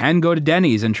 He can go to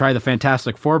Denny's and try the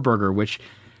Fantastic Four burger, which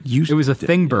It was a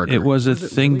thing burger. It was a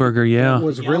thing burger, yeah. That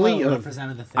was really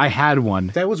represented the thing. I had one.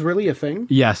 That was really a thing?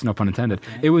 Yes, no pun intended.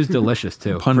 It was delicious,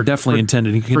 too. Pun definitely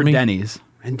intended. You kidding For me? Denny's.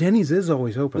 And Denny's is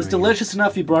always open. It was delicious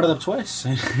enough you brought it up twice.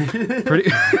 When it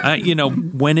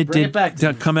Bring did it back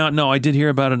to me. come out, no, I did hear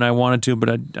about it and I wanted to,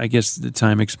 but I guess the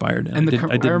time expired. And I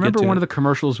didn't I remember get to one it. of the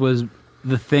commercials was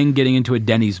the thing getting into a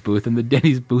Denny's booth, and the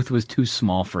Denny's booth was too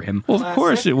small for him. Well, of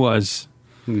course it was.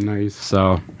 Nice.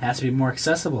 So Has to be more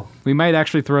accessible. we might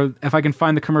actually throw, if I can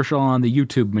find the commercial on the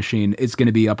YouTube machine, it's going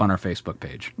to be up on our Facebook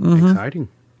page. Exciting.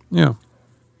 Yeah.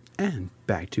 And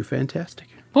back to Fant4stic.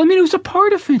 Well, I mean, it was a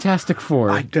part of Fantastic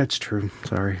Four. That's true.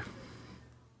 Sorry.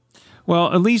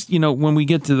 Well, at least, when we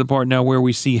get to the part now where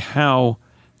we see how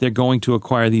they're going to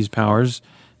acquire these powers,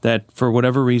 that for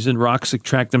whatever reason, rocks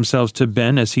attract themselves to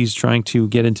Ben as he's trying to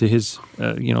get into his,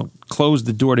 close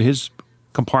the door to his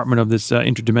compartment of this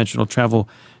interdimensional travel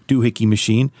doohickey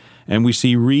machine. And we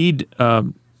see Reed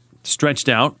stretched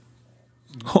out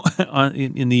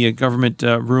in the government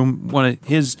room, one of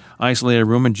his isolated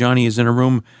room, and Johnny is in a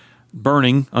room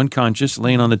burning, unconscious,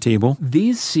 laying on the table.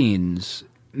 These scenes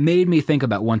made me think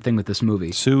about one thing with this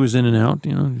movie. Sue is in and out,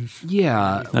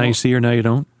 Yeah. Now you see her, now you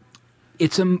don't.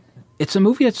 It's a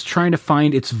movie that's trying to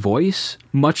find its voice,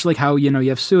 much like how, you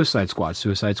have Suicide Squad.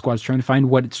 Suicide Squad's trying to find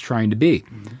what it's trying to be.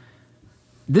 Mm-hmm.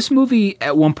 This movie,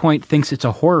 at one point, thinks it's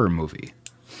a horror movie.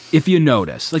 If you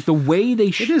notice. Like, the way they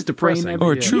It is depressing.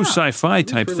 Or a true sci-fi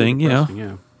type thing,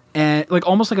 yeah. And,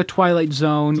 almost like a Twilight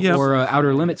Zone or a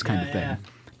Outer Limits kind of thing. Yeah.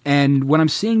 And when I'm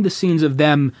seeing the scenes of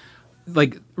them,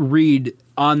 Reed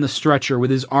on the stretcher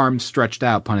with his arms stretched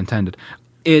out, pun intended,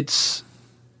 it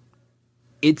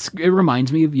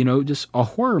reminds me of, just a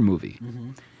horror movie.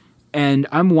 Mm-hmm. And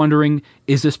I'm wondering,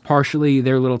 is this partially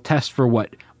their little test for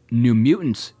what New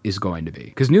Mutants is going to be?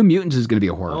 Because New Mutants is going to be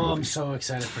a horror movie. I'm so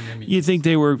excited for New Mutants. You think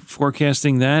they were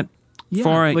forecasting that? Yeah,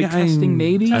 testing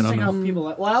maybe? Testing how people...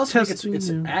 Well, I also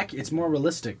think it's more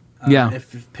realistic. Yeah.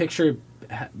 If picture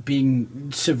being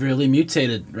severely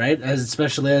mutated, right?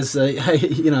 Especially as a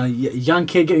young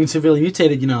kid getting severely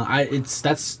mutated,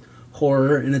 that's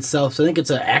horror in itself. So I think it's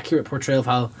an accurate portrayal of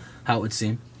how it would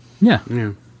seem. Yeah.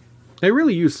 They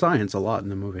really use science a lot in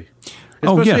the movie.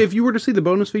 Especially if you were to see the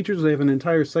bonus features, they have an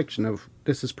entire section of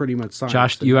this is pretty much science.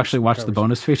 Josh, you actually watched the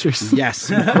bonus features? Yes.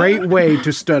 Great way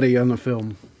to study on the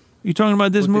film. You talking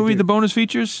about this movie, the bonus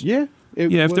features? Yeah.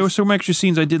 If there were some extra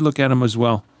scenes, I did look at them as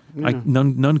well. Yeah.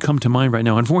 None come to mind right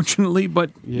now, unfortunately, but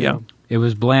yeah. It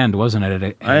was bland, wasn't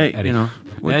it,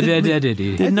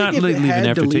 Eddie? Did not leave an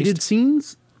aftertaste. Deleted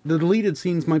scenes, the deleted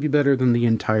scenes might be better than the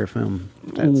entire film.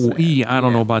 I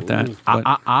don't know about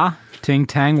that. Ting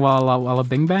tang walla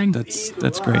bing bang?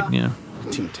 That's great, yeah.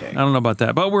 Ting tang. I don't know about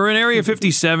that. But we're in Area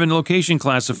 57, location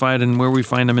classified, and where we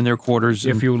find them in their quarters.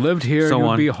 If you lived here,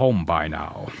 so you'd be home by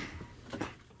now.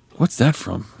 What's that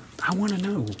from? I want to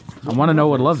know. I want to know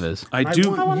what love is. I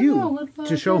want you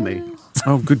to show me.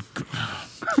 Oh, good.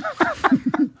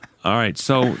 All right,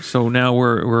 so now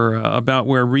we're about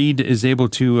where Reed is able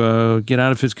to get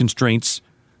out of his constraints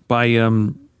by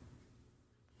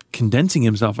condensing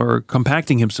himself or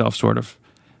compacting himself, sort of.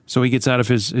 So he gets out of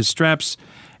his straps,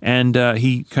 and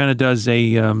he kind of does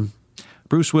a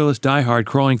Bruce Willis Die Hard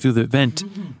crawling through the vent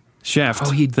shaft. Oh,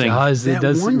 he thing. does. It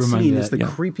does one remind scene me is of the that.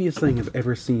 creepiest thing I've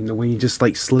ever seen. The way he just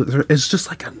slithers. It's just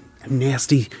like a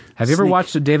nasty. Have you ever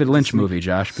watched a David Lynch movie,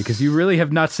 Josh? Because you really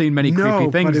have not seen many creepy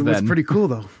things. But it was then. pretty cool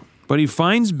though. But he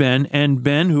finds Ben, and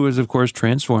Ben, who is of course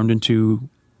transformed into,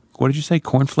 what did you say,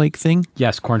 cornflake thing?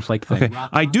 Yes, cornflake thing. Okay,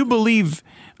 I do believe,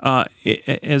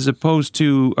 as opposed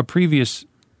to a previously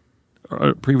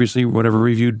whatever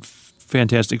reviewed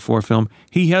Fantastic Four film,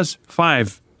 he has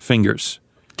 5 fingers.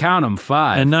 Count them,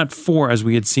 5, and not 4 as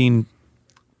we had seen.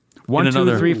 1,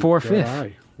 2, 3, 4,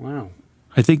 5th. Wow.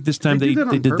 I think this time they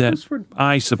did that.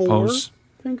 I suppose.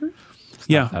 4 fingers?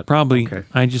 Yeah, probably. Okay.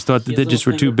 I just thought the digits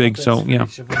were too big, so yeah.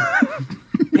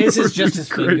 His is just his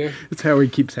finger. That's how he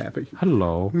keeps happy.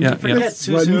 Hello. Yeah. That's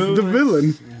the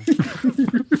villain.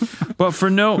 But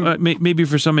for maybe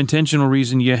for some intentional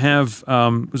reason, you have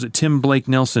was it Tim Blake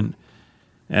Nelson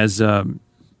as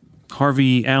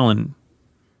Harvey Allen,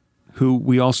 who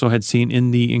we also had seen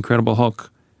in The Incredible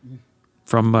Hulk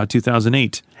from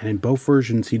 2008. And in both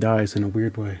versions, he dies in a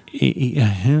weird way.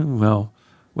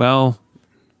 Well,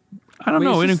 I don't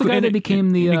know. Is this the guy that became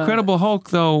the Incredible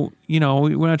Hulk, though,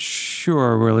 we're not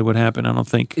sure really what happened. I don't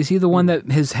think. Is he the one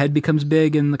that his head becomes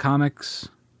big in the comics?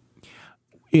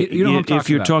 You know what I'm talking if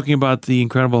you're about. talking about the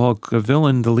Incredible Hulk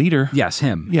villain, the leader. Yes,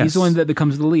 him. Yes. He's the one that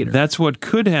becomes the leader. That's what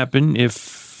could happen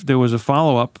if there was a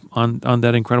follow-up on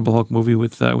that Incredible Hulk movie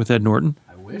with Ed Norton.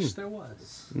 I wish there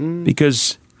was.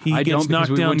 Because he I gets don't, because knocked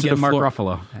we down wouldn't to get the Mark floor.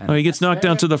 Ruffalo. Oh, he gets knocked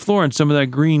down to the floor, and some of that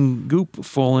green goop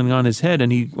falling on his head,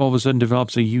 and he all of a sudden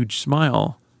develops a huge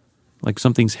smile, like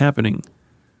something's happening.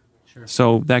 Sure.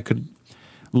 So that could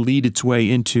lead its way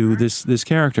into this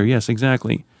character. Yes,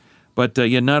 exactly. But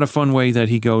not a fun way that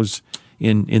he goes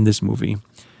in this movie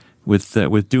with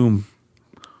Doom.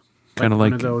 Kind of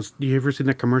like one of those. You ever seen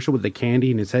that commercial with the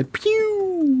candy in his head?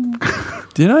 Pew!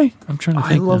 Did I? I'm trying to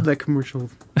think. I love that commercial.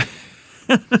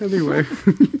 Anyway,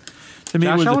 to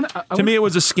me, it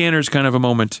was a Scanners kind of a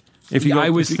moment. If you go, I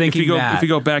was thinking if you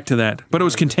go back to that, but it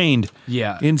was contained.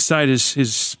 Yeah. Inside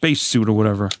his space suit or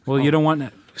whatever. Well, you don't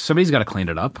want somebody's got to clean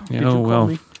it up. Yeah, oh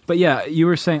well. But yeah, you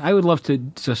were saying I would love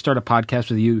to start a podcast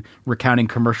with you recounting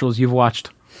commercials you've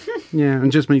watched. Yeah,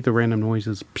 and just make the random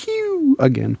noises. Pew!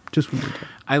 Again. Just one more time.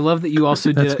 I love that you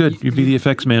also did... That's good. You'd be the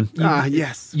effects man.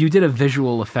 Yes. You did a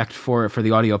visual effect for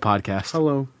the audio podcast.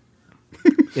 Hello.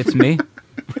 It's me.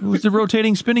 It was the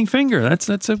rotating spinning finger. That's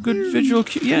a good visual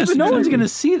cue. Yes. But no one's going to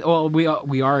see it. Well,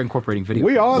 we are incorporating video.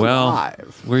 We are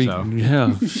live. So. Yeah.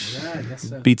 I guess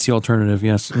so. Beats the alternative,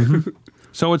 yes. Mm-hmm.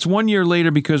 So it's 1 year later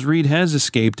because Reed has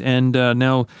escaped, and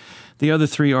now the other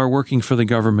three are working for the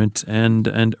government,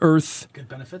 and Earth... Good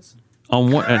benefits? On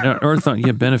one, Earth,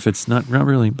 benefits, not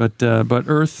really, but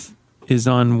Earth is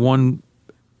on one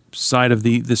side of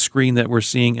the screen that we're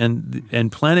seeing,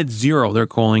 and Planet Zero, they're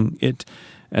calling it,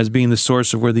 as being the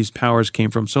source of where these powers came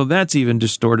from. So that's even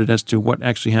distorted as to what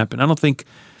actually happened. I don't think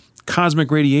cosmic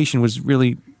radiation was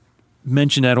really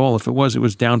mentioned at all. If it was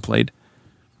downplayed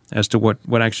as to what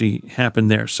actually happened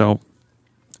there. So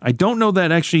I don't know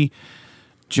that actually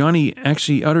Johnny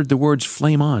actually uttered the words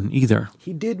 "flame on" either.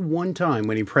 He did one time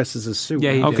when he presses his suit.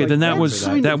 Yeah, he okay, did. then that was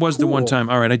the one time.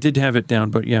 All right, I did have it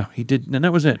down, but yeah, he did, and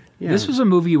that was it. Yeah. This was a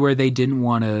movie where they didn't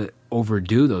want to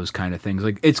overdo those kind of things.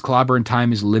 Like, its clobbering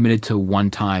time is limited to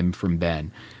one time from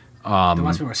Ben. They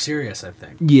want to be more serious, I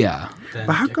think. Yeah. Then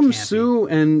But how it come can't Sue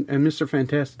and Mr.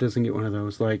 Fantastic doesn't get one of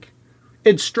those? Like,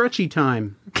 it's stretchy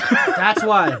time. be. That's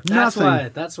why. That's Nothing. why.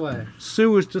 That's why.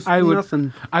 Sue is just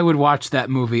nothing. I would watch that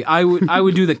movie. I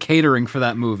would do the catering for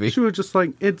that movie. She was just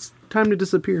like, it's time to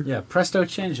disappear. Yeah, presto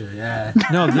changer. Yeah.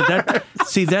 No,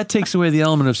 that takes away the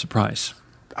element of surprise.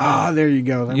 There you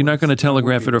go. You're not going to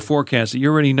telegraph it or forecast it. You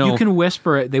already know. You can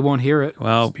whisper it; they won't hear it.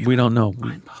 Well, we don't know.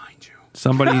 I'm behind you.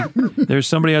 There's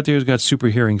somebody out there who's got super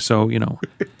hearing, so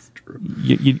It's true.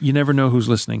 you never know who's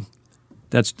listening.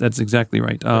 That's exactly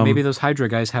right. Maybe those Hydra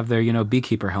guys have their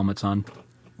beekeeper helmets on.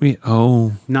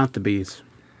 Not the bees.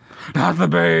 Not the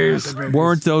bees.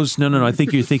 Weren't those? No. I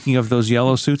think you're thinking of those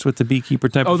yellow suits with the beekeeper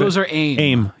type. Oh, of those are AIM.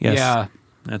 AIM. Yes. Yeah.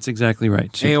 That's exactly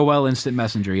right. So AOL Instant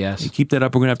Messenger. Yes. you keep that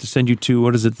up. We're going to have to send you to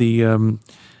what is it?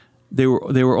 They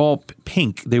were all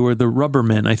pink. They were the rubber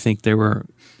men. I think they were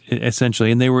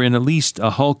essentially, and they were in at least a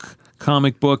Hulk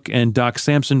comic book, and Doc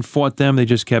Samson fought them. They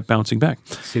just kept bouncing back.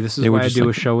 See, this is why I do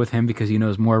a show with him, because he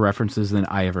knows more references than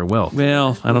I ever will.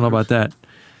 Well, I don't know about that.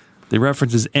 The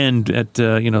references end at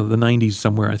the 90s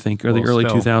somewhere, I think, or the early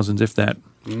 2000s, if that.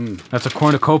 That's a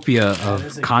cornucopia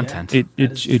of content.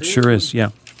 It sure is, yeah.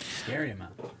 Scary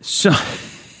amount. So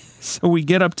we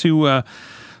get up to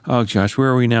Josh, where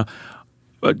are we now?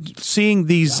 Seeing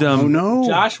these oh no,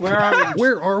 Josh, where are we?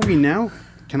 Where are we now?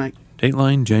 Can I?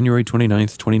 Dateline, January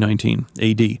 29th, 2019,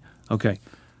 AD. Okay.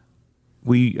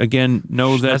 We, again,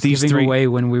 know that That's these giving three away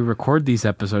when we record these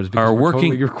episodes, because are we're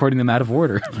working. totally recording them out of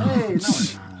order. Hey,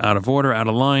 no, Out of order, out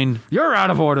of line. You're out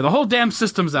of order. The whole damn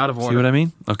system's out of order. See what I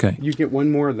mean? Okay. You get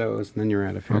one more of those, and then you're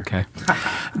out of here. Okay.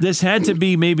 This had to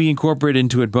be maybe incorporated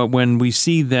into it, but when we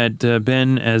see that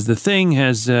Ben as the Thing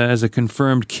has a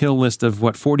confirmed kill list of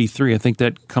 43, I think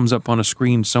that comes up on a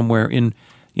screen somewhere in,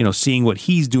 seeing what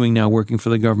he's doing now, working for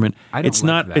the government. I don't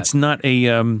like that. It's not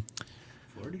a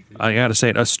I gotta say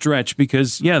it, a stretch,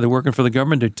 because they're working for the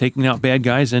government, they're taking out bad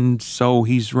guys, and so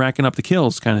he's racking up the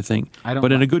kills, kind of thing.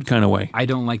 But in a good kind of way. I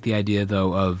don't like the idea,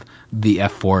 though, of the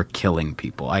F4 killing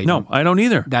people. I don't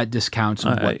either. That discounts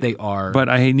what they are. But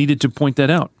I needed to point that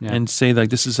out and say, like,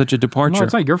 this is such a departure. No,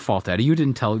 it's not your fault, Eddie. You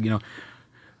didn't tell,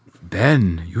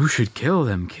 Ben, you should kill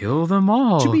them. Kill them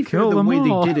all. To be fair, kill the them way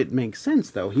all. they did it makes sense,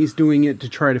 though. He's doing it to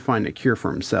try to find a cure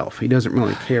for himself. He doesn't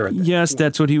really care at that Yes, point.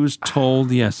 that's what he was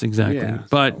told. Yes, exactly. Yeah,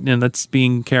 but that's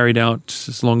being carried out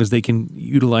as long as they can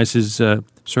utilize his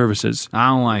services. I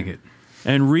don't like it.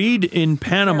 And Reed in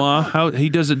Panama, how he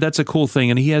does it, that's a cool thing.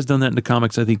 And he has done that in the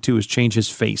comics, I think, too, is change his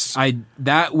face.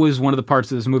 That was one of the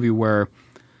parts of this movie where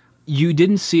you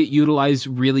didn't see it utilized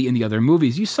really in the other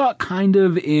movies. You saw it kind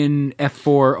of in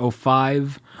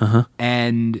F405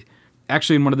 and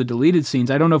actually in one of the deleted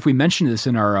scenes, I don't know if we mentioned this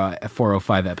in our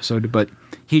 405 episode, but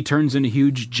he turns into a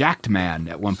huge jacked man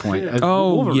at one point.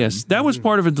 Oh, yes. That was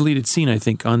part of a deleted scene, I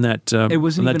think, on that it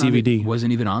wasn't on that even DVD. It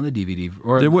wasn't even on the DVD,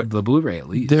 or the Blu-ray at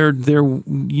least.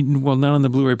 Well, not on the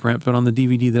Blu-ray perhaps, but on the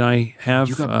DVD that I have.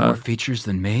 You got more features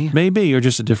than me? Maybe, or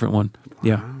just a different one. Wow.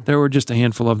 Yeah, there were just a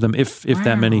handful of them, if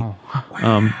that many.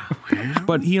 Wow.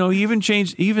 But, he even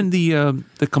changed, even the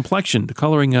complexion, the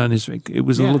coloring on his, it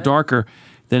was a little darker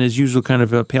than his usual kind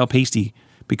of pale pasty,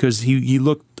 because he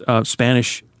looked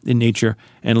Spanish in nature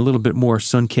and a little bit more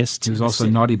sun-kissed. He was also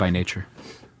naughty by nature.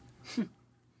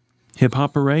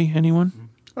 Hip-hop array, anyone?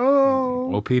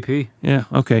 Oh. OPP. Yeah,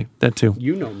 okay, that too.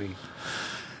 You know me.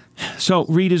 So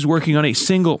Reed is working on a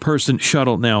single-person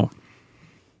shuttle now.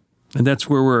 And that's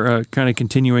where we're kind of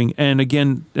continuing. And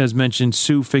again, as mentioned,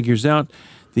 Sue figures out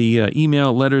the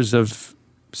email letters of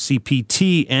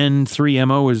CPT and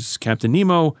 3MO is Captain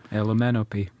Nemo.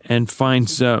 LMNOP. And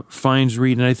finds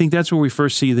Reed. And I think that's where we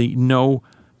first see the no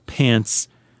pants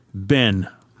Ben.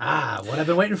 What I've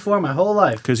been waiting for my whole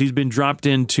life. Because he's been dropped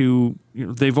into,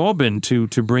 they've all been to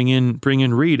bring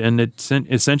in Reed, and it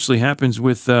essentially happens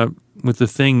with the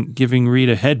Thing giving Reed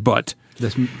a headbutt.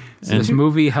 This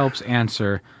movie helps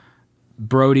answer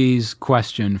Brody's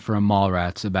question from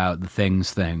Mallrats about the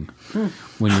Thing's thing.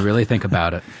 When you really think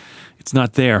about it. It's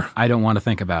not there. I don't want to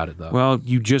think about it, though. Well,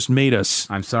 you just made us.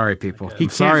 I'm sorry, people. He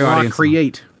can't sorry, audience.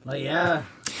 create. Yeah.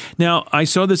 Now, I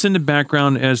saw this in the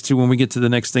background as to when we get to the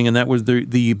next thing, and that was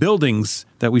the buildings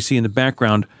that we see in the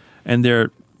background, and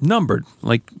they're numbered,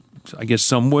 like I guess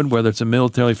some would, whether it's a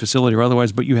military facility or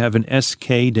otherwise, but you have an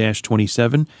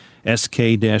SK-27,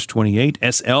 SK-28,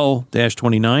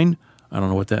 SL-29. I don't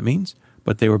know what that means,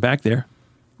 but they were back there.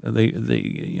 They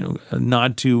a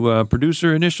nod to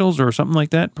producer initials or something like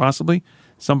that, possibly.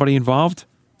 Somebody involved.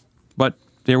 But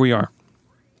there we are.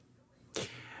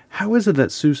 How is it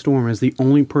that Sue Storm is the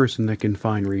only person that can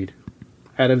find Reed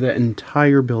out of that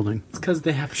entire building? It's because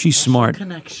they have She's smart.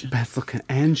 Connection.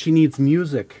 And she needs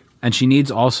music. And she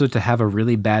needs also to have a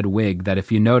really bad wig that,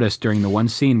 if you notice during the one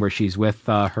scene where she's with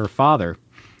her father,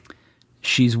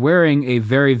 she's wearing a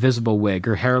very visible wig.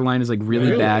 Her hairline is like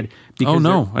really bad. Oh,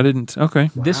 no, I didn't. Okay.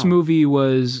 This movie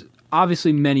was,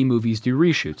 obviously many movies do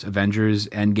reshoots. Avengers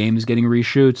Endgame is getting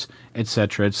reshoots,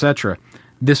 etc., etc.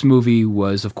 This movie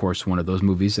was, of course, one of those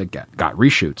movies that got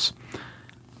reshoots.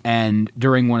 And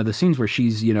during one of the scenes where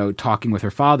she's, talking with her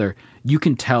father, you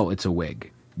can tell it's a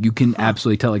wig. You can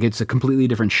absolutely tell. Like, it's a completely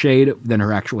different shade than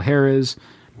her actual hair is,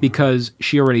 because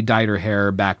she already dyed her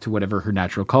hair back to whatever her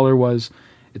natural color was,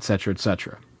 etc.,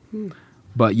 etc.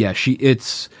 But yeah,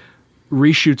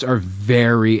 reshoots are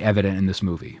very evident in this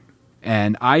movie.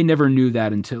 And I never knew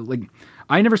that until,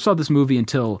 I never saw this movie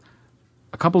until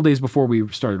a couple of days before we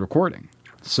started recording.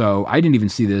 So I didn't even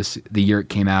see this the year it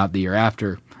came out, the year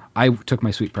after. I took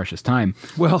my sweet precious time.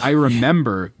 Well, I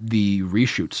remember the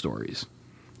reshoot stories,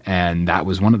 and that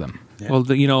was one of them. Yeah.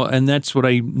 Well, and that's what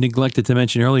I neglected to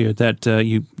mention earlier, that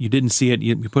you didn't see it,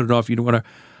 you put it off, you don't want to.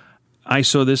 I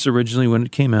saw this originally when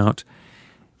it came out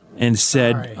and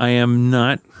said, I am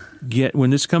not when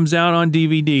this comes out on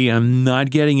DVD, I'm not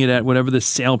getting it at whatever the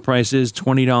sale price is,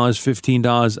 $20,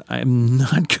 $15. I'm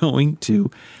not going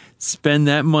to spend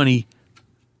that money.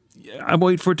 I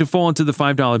wait for it to fall into the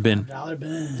 $5 bin. $5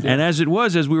 bin. And as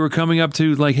we were coming up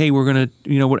to hey, we're going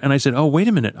to, and I said, oh, wait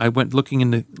a minute. I went looking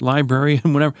in the library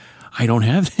and whatever. I don't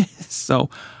have this. So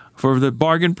for the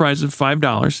bargain price of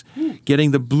 $5,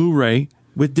 getting the Blu-ray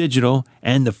with digital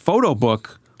and the photo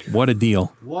book, what a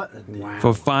deal. What a deal.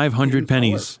 For 500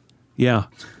 pennies. Yeah.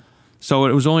 So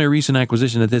it was only a recent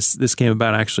acquisition that this came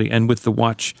about, actually, and with the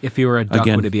watch. If you were a duck,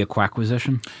 would it be a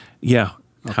quacquisition? Yeah.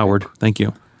 Okay. Howard, thank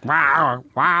you. Wow.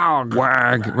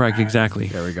 Right, exactly.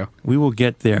 There we go. We will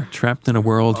get there. Trapped in a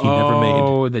world he never made.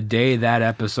 Oh, the day that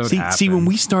episode happened. See, when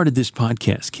we started this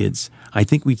podcast, kids, I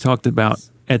think we talked about,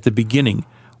 at the beginning,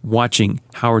 watching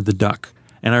Howard the Duck.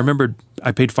 And I remember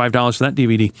I paid $5 for that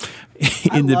DVD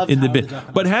in the bin,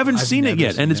 but haven't seen it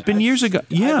yet. And it's been years ago.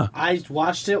 Yeah, I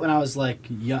watched it when I was like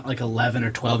 11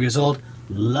 or 12 years old.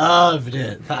 Loved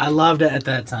it. I loved it at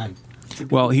that time.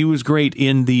 Well, he was great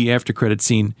in the after credit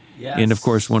scene, in of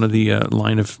course one of the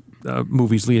line of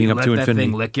movies leading up to Infinity. Let that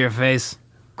thing lick your face.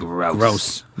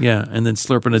 Gross. Yeah, and then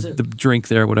slurping the drink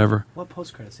there, whatever. What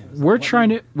post-credit scene? We're trying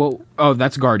to.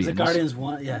 That's Guardians. Is it Guardians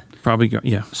 1? Yeah. Probably,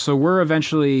 yeah. So we're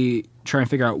eventually trying to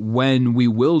figure out when we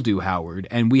will do Howard,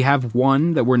 and we have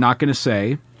one that we're not going to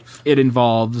say. It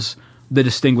involves the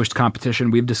distinguished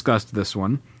competition. We've discussed this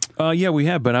one. Yeah, we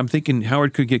have, but I'm thinking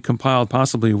Howard could get compiled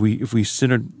possibly if we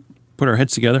put our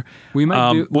heads together. We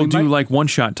might do like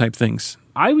one-shot type things.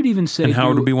 I would even say and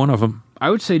Howard would be one of them. I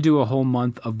would say do a whole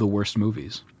month of the worst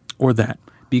movies. Or that.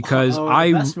 Because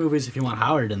best movies if you want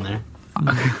Howard in there.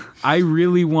 I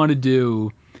really want to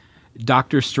do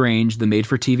Doctor Strange, the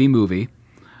made-for-TV movie.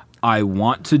 I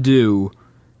want to do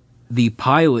the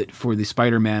pilot for the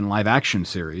Spider-Man live-action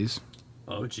series.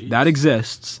 Oh, geez. That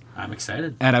exists. I'm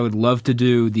excited. And I would love to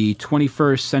do the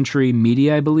 21st Century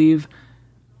Media, I believe,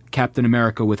 Captain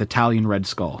America with Italian Red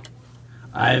Skull.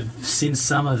 I've seen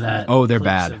some of that. Oh, they're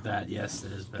bad. Of that. Yes,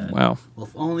 it is bad. Wow. Well,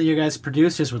 if only your guys'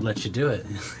 producers would let you do it.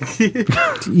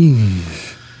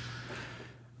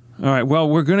 All right, well,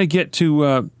 we're going to get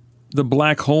to the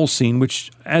black hole scene,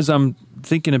 which, as I'm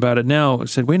thinking about it now, I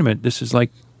said, wait a minute, this is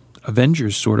like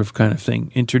Avengers sort of kind of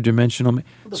thing, interdimensional.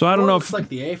 Well, so I don't know if... looks like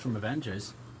the A from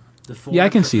Avengers. Yeah, I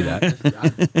can see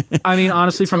that. I mean,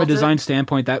 honestly, from a design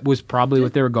standpoint, that was probably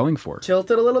what they were going for.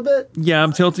 Tilt it a little bit? Yeah,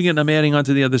 I'm tilting it and I'm adding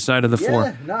onto the other side of the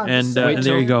four. No, and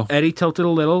there you go. Eddie, tilt it a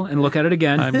little and look at it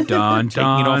again. I'm Don, taking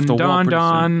it off the wall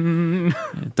Don.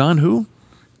 Don who?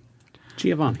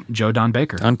 Giovanni. Joe Don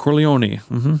Baker. Don Corleone.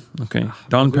 Mm-hmm. Okay.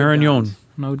 Don Perignon.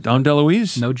 No, Don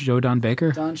DeLuise? No Joe Don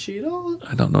Baker. Don Cheadle?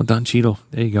 I don't know. Don Cheadle.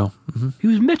 There you go. Mm-hmm. He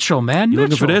was Mitchell, man. You Mitchell.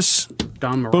 looking for this?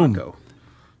 Don Morocco. Boom.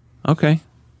 Okay.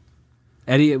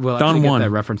 Eddie, well, Don I get won.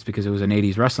 that reference because it was an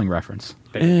 80s wrestling reference.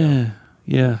 Yeah.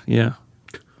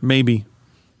 Maybe.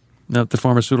 Not the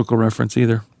pharmaceutical reference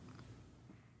either.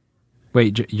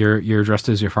 Wait, you're dressed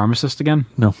as your pharmacist again?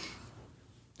 No.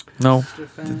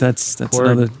 That's poor,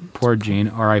 another... Poor Gene,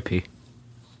 R.I.P.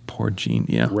 Poor Gene,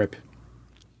 yeah. Rip.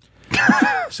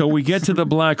 So we get to the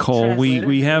black hole.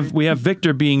 We have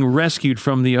Victor being rescued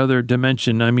from the other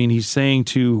dimension. I mean, he's saying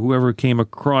to whoever came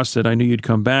across it, I knew you'd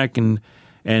come back, and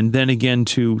then again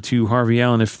to Harvey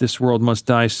Allen, if this world must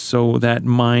die so that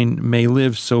mine may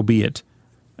live, so be it.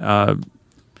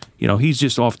 He's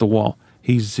just off the wall.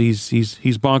 He's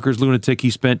bonkers, lunatic. He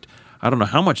spent I don't know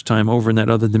how much time over in that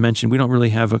other dimension. We don't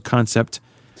really have a concept.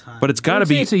 But it's got to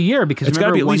be. It's a year because it's got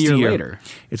to be at least a year later.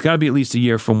 It's got to be at least a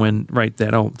year from when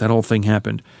that whole thing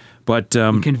happened. But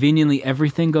conveniently,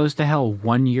 everything goes to hell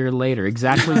 1 year later.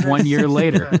 Exactly 1 year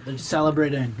later. They're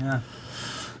celebrating. Yeah.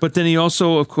 But then he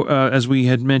also, as we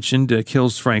had mentioned,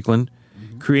 kills Franklin,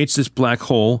 creates this black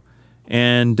hole,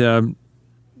 and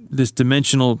this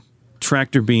dimensional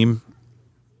tractor beam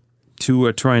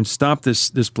to try and stop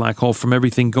this black hole from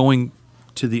everything going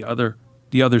to the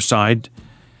other side.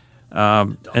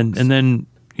 And then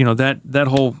that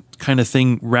whole kind of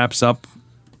thing wraps up,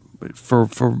 for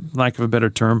lack of a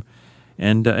better term,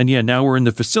 and now we're in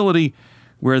the facility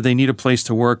where they need a place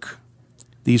to work.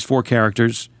 These four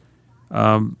characters,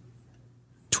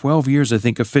 12 years I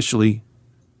think officially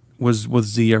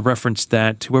was the reference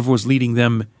that whoever was leading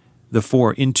them, the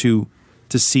four, into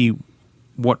to see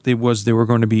what they were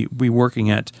going to be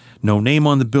working at. No name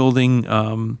on the building,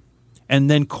 and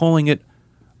then calling it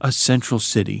a central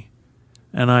city.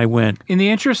 And I went... In the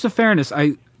interest of fairness,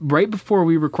 right before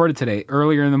we recorded today,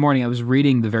 earlier in the morning, I was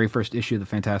reading the very first issue of the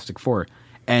Fantastic Four,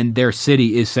 and their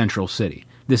city is Central City.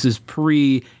 This is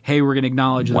hey, we're going to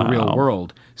acknowledge the real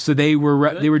world. So they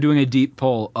were doing a deep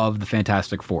pull of the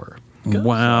Fantastic Four.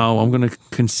 Wow, I'm going to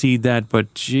concede that,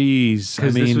 but geez.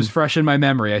 Because this was fresh in my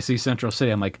memory. I see Central City.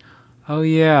 I'm like, oh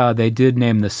yeah, they did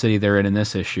name the city they're in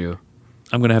this issue.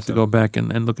 I'm going to have to go back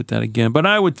and look at that again. But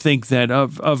I would think that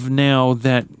of now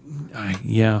that... I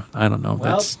don't know.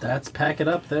 Well, that's pack it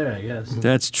up there, I guess.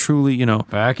 That's truly,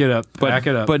 Pack it up.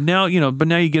 But now,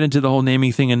 you get into the whole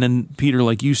naming thing, and then Peter,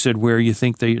 like you said, where you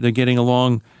think they're getting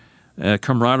along,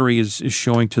 camaraderie is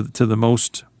showing to the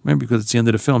most. Maybe because it's the end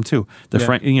of the film too.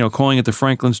 Calling it the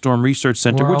Franklin Storm Research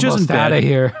Center, which isn't bad. Out of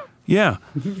here. Yeah.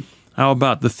 How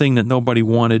about the thing that nobody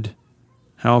wanted?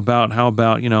 How about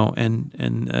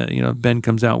Ben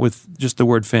comes out with just the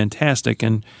word fantastic,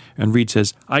 and Reed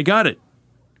says, "I got it.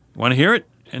 Want to hear it?"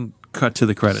 And cut to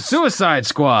the credits. Suicide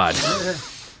Squad.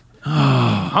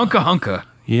 Hunka.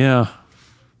 Yeah.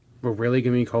 We're really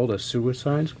going to be called a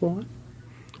Suicide Squad?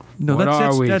 No, what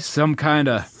are we? That's some kind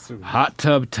of hot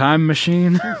tub time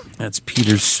machine? That's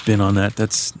Peter's spin on that.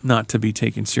 That's not to be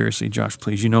taken seriously, Josh,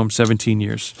 please. You know him 17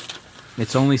 years.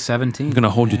 It's only 17. I'm going to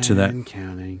hold you to that. And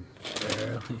counting.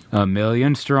 1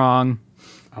 million strong.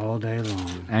 All day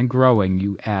long. And growing,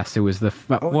 you ass. It was the...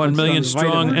 1 million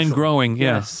strong and growing,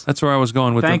 yes. That's where I was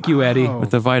going with Thank you, Eddie.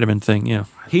 With the vitamin thing, yeah.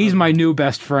 He's my new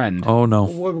best friend. Oh, no.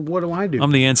 What do I do?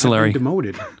 I'm the ancillary. I've been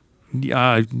demoted.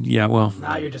 Yeah, well.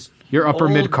 Now you're just... You're upper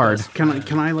mid-card.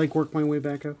 Can I work my way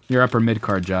back up? You're upper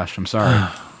mid-card, Josh. I'm sorry.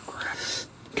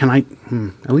 Can I...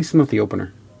 At least I'm not the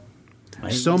opener.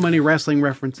 So many wrestling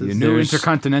references. Your new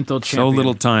Intercontinental Champion. So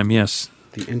little time, yes.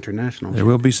 The international. There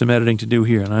will be some editing to do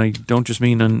here, and I don't just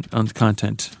mean on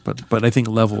content, but I think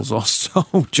levels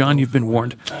also. John, you've been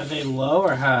warned. Are they low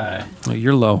or high? Well,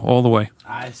 you're low all the way.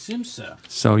 I assume so.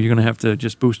 So you're going to have to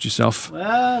just boost yourself. Well,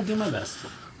 I'll do my best.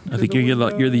 I think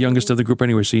you're the youngest of the group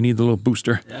anyway, so you need the little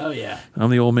booster. Oh, yeah. I'm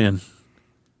the old man.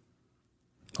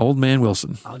 Old man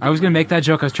Wilson. I was going to make that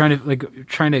joke. I was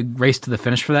trying to race to the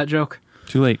finish for that joke.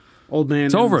 Too late. Old man.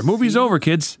 It's over. Movie's over,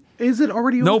 kids. Is it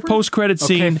already no over? No post-credit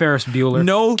scene. Okay, Ferris Bueller.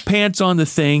 No pants on the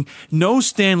thing. No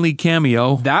Stanley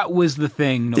cameo. That was the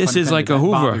thing. No this is like a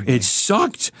Hoover. It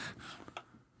sucked.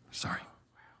 Sorry.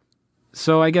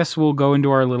 So I guess we'll go into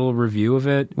our little review of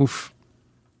it. Oof.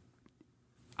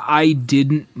 I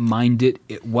didn't mind it.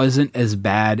 It wasn't as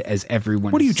bad as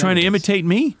everyone. What are you trying to imitate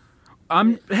me?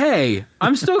 I'm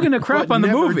still gonna crap on the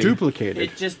movie. Duplicate it.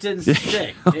 It just didn't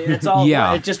stick. It's all.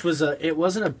 Yeah. It just was it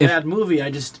wasn't a bad movie.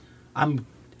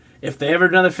 If they ever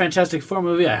do another Fantastic Four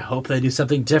movie, I hope they do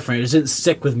something different. It just didn't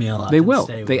stick with me a lot. They will.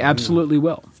 They absolutely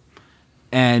will.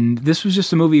 And this was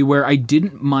just a movie where I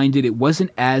didn't mind it. It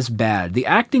wasn't as bad. The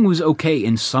acting was okay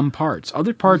in some parts.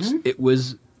 Other parts, it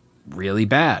was really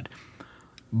bad.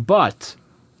 But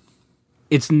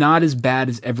it's not as bad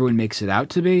as everyone makes it out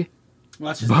to be.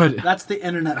 Well, that's the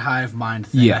internet hive mind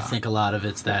thing. Yeah. I think a lot of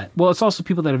it's that. Well, it's also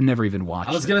people that have never even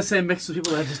watched I was going to say mixed with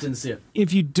people that just didn't see it.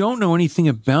 If you don't know anything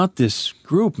about this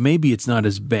group, maybe it's not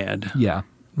as bad. Yeah.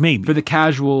 Maybe. For the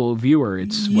casual viewer,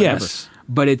 it's whatever. Yes.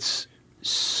 But it's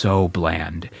so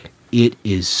bland. It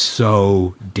is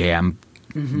so damn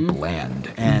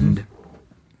bland. And,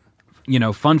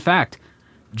 fun fact,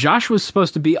 Josh was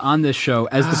supposed to be on this show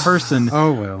as the person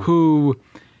who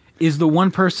is the one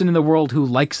person in the world who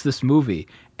likes this movie.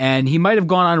 And he might have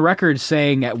gone on record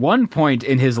saying at one point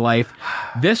in his life,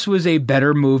 this was a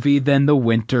better movie than The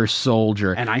Winter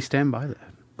Soldier. And I stand by that.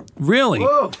 Really?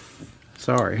 Whoa.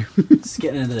 Sorry. It's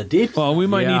getting into the deep. Well, we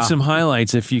might need some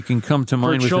highlights if you can come to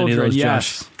mind with any of those,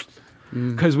 Josh.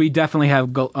 Because we definitely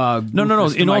have... No.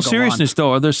 In all seriousness,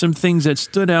 though, are there some things that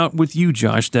stood out with you,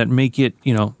 Josh, that make it,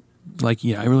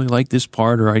 I really like this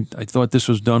part, or I thought this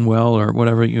was done well, or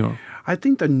whatever, I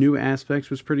think the new aspects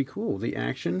was pretty cool. The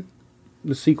action,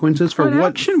 the sequences for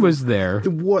what action was there.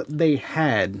 What they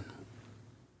had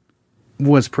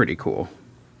was pretty cool.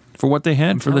 For what they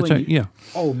had for the time, yeah.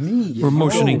 Oh, me. We're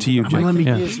motioning to you, Jake.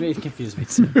 Confuse me.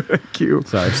 Thank you.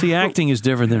 Sorry. See, acting is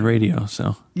different than radio,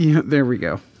 so. Yeah, there we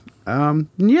go.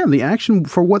 The action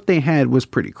for what they had was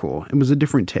pretty cool. It was a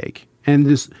different take. And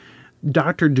this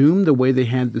Doctor Doom, the way they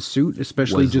had the suit,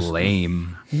 especially was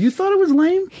lame. You thought it was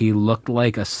lame? He looked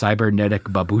like a cybernetic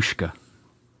babushka.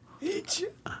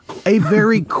 A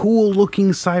very cool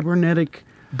looking cybernetic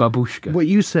babushka. What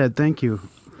you said, thank you.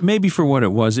 Maybe for what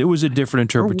it was a different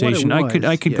interpretation.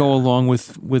 I could go along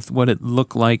with what it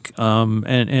looked like,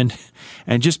 and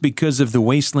just because of the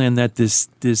wasteland that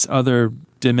this other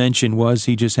dimension was,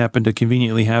 he just happened to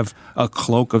conveniently have a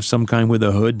cloak of some kind with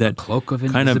a hood that cloak of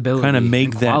invisibility, kind of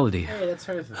make that quality. Hey, that's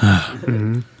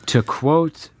her. To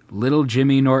quote little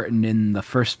Jimmy Norton in the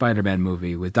first Spider-Man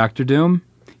movie with Dr. Doom,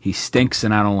 he stinks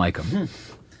and I don't like him.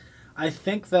 I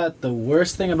think that the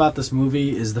worst thing about this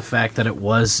movie is the fact that it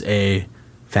was a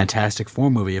Fantastic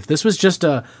Four movie. If this was just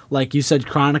a, like you said,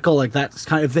 Chronicle, like that's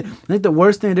kind of, I think the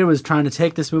worst thing they did was trying to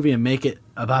take this movie and make it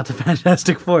about the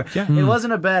Fantastic Four. Yeah. It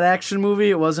wasn't a bad action movie.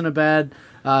 It wasn't a bad,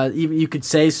 even you could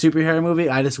say superhero movie.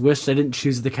 I just wish they didn't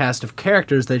choose the cast of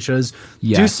characters they chose.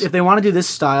 Yes. If they want to do this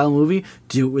style movie,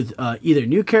 do it with either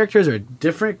new characters or a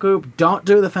different group. Don't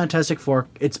do the Fantastic Four.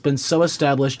 It's been so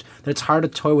established that it's hard to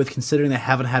toy with considering they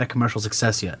haven't had a commercial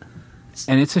success yet.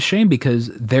 And it's a shame because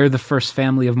they're the first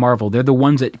family of Marvel. They're the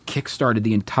ones that kickstarted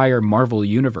the entire Marvel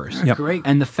universe. Yep. Great.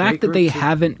 And the fact that they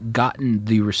haven't gotten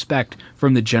the respect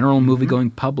from the general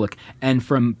movie-going public and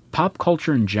from pop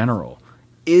culture in general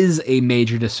is a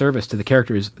major disservice to the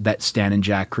characters that Stan and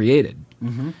Jack created.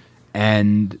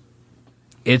 And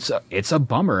it's a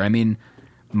bummer. I mean,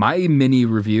 my mini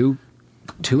review,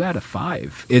 2 out of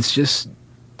 5. It's just...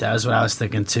 That was what I was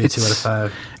thinking too, 2 out of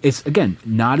 5. It's, again,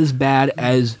 not as bad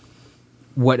as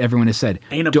what everyone has said.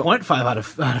 Ain't a 0.5 out of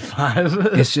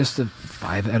 5. It's just a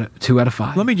 2 out of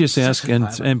 5. Let me just ask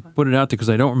and put it out there because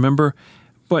I don't remember,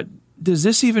 but does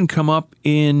this even come up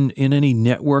in any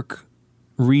network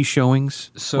re-showings,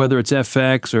 whether it's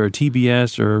FX or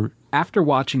TBS or... After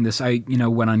watching this, I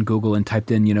went on Google and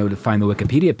typed in, to find the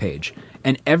Wikipedia page.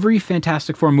 And every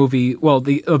Fantastic Four movie, well,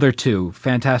 the other two,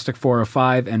 Fantastic Four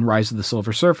 05 and Rise of the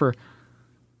Silver Surfer,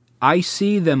 I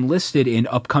see them listed in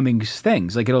upcoming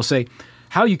things. Like it'll say,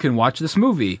 how you can watch this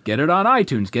movie, get it on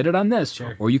iTunes, get it on this.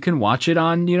 Sure. Or you can watch it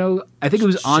on, I think it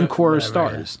was Encore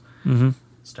Stars. Yeah.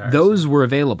 Stars. Those were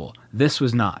available. This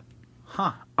was not.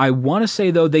 Huh. I want to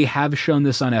say, though, they have shown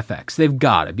this on FX. They've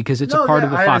got it because it's a part of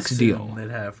the Fox deal.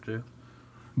 They'd have to.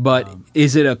 But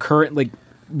is it a current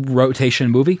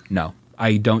rotation movie? No,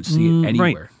 I don't see it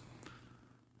anywhere.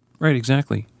 Right,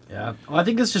 exactly. Yeah. Well, I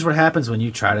think that's just what happens when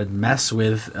you try to mess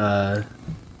with a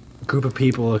group of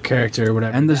people, a character, or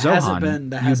whatever. And the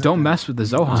Zohan. You don't mess with the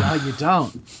Zohan. No, you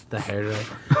don't. The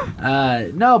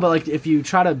hairdryer. No, but if you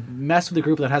try to mess with a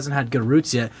group that hasn't had good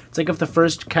roots yet, it's like if the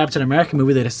first Captain America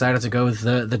movie they decided to go with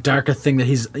the darker thing that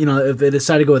he's, if they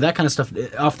decided to go with that kind of stuff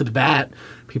off the bat,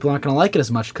 people aren't going to like it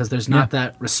as much because there's not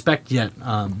that respect yet.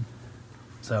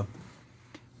 So.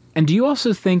 And do you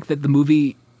also think that the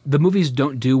movies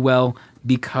don't do well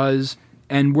because,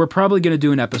 and we're probably going to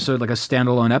do an episode, like a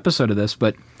standalone episode of this,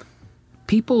 but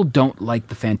people don't like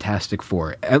the Fantastic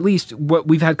Four. At least what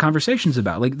we've had conversations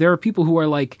about. There are people who are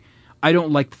like, I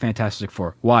don't like the Fantastic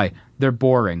Four. Why? They're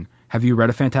boring. Have you read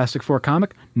a Fantastic Four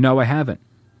comic? No, I haven't.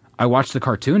 I watched the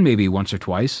cartoon maybe once or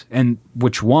twice, and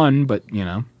which one, but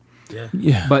Yeah.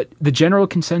 But the general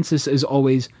consensus is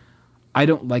always, I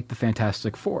don't like the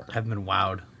Fantastic Four. Haven't been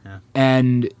wowed. Yeah.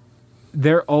 And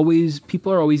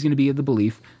people are always going to be of the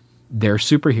belief they're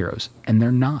superheroes, and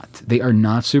they're not. They are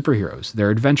not superheroes. They're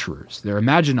adventurers. They're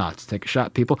Imaginauts. Take a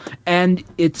shot, people. And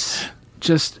it's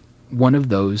just one of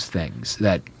those things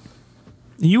that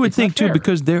you would think too,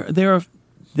 because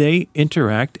they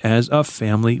interact as a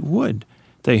family would.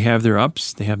 They have their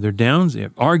ups, they have their downs, they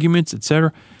have arguments,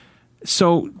 etc.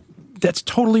 So that's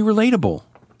totally relatable.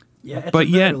 Yeah, it's but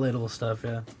yet relatable stuff.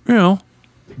 Yeah,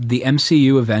 the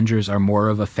MCU Avengers are more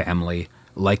of a family,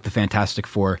 like the Fantastic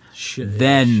Four,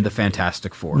 than the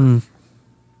Fantastic Four,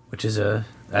 which is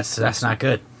that's not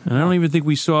good. And I don't even think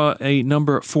we saw a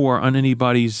number 4 on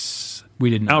anybody's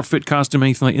outfit, costume,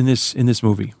 anything like in this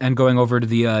movie. And going over to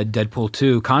the Deadpool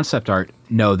 2 concept art,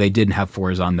 no, they didn't have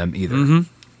 4s on them either. Mm-hmm.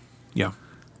 Yeah,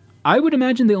 I would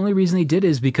imagine the only reason they did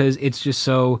is because it's just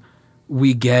so.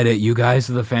 We get it. You guys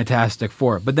are the Fantastic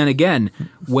Four. But then again,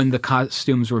 when the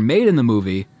costumes were made in the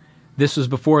movie, this was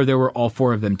before there were all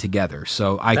 4 of them together.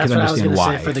 So I could understand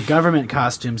why. Say, for the government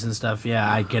costumes and stuff,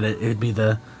 yeah, I get it. It would be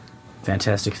the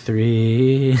Fantastic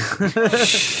 3.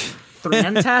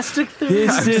 Fantastic 3.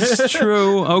 This is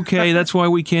true. Okay, that's why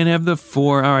we can't have the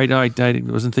 4. All right, I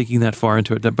wasn't thinking that far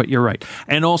into it, but you're right.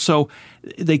 And also,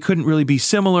 they couldn't really be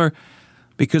similar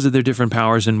because of their different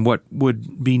powers and what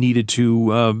would be needed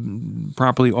to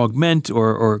properly augment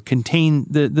or contain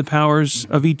the powers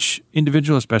of each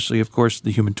individual, especially, of course, the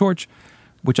Human Torch,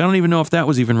 which I don't even know if that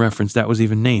was even referenced, that was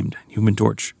even named, Human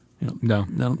Torch. No.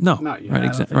 Not yet. Right,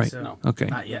 exactly. Right. So. Okay.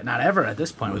 Not yet. Not ever at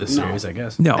this point with the series, I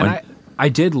guess. No. And I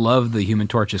did love the Human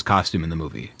Torch's costume in the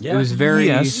movie. Yeah. It was very...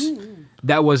 Yes.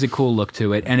 That was a cool look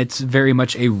to it, and it's very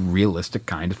much a realistic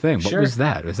kind of thing. What was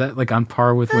that? Was that on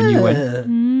par with when you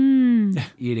went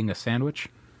eating a sandwich?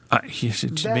 Yes,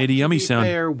 it made a yummy sound.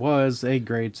 There was a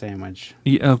great sandwich.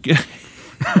 Yeah, okay.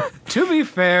 To be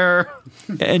fair,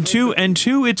 and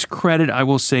to its credit, I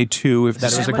will say too, if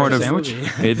this is a part of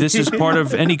this is part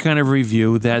of any kind of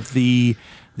review, that the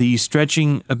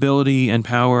stretching ability and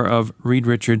power of Reed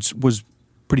Richards was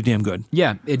pretty damn good.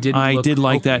 Yeah, it did. I did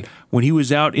like that when he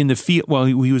was out in the field. Well,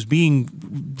 he was being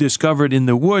discovered in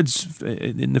the woods,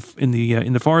 in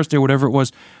the forest or whatever it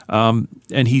was,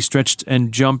 and he stretched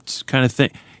and jumped, kind of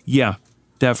thing. Yeah,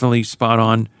 definitely spot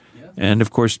on. Yep. And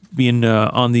of course, being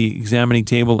on the examining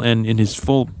table and in his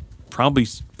full, probably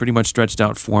pretty much stretched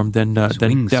out form, then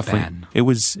definitely it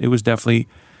was definitely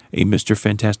a Mr.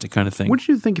 Fantastic kind of thing. What did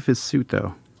you think of his suit,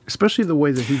 though? Especially the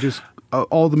way that he just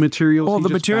all the materials. All the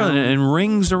material and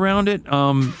rings around it.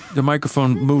 The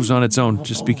microphone moves on its own.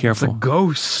 Just be careful. It's a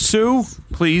ghost. Sue,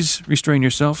 please restrain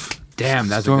yourself. Damn,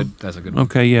 that's a good one.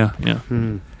 Okay, yeah.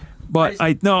 But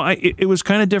it was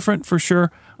kind of different for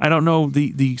sure. I don't know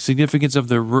the significance of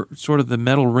the sort of the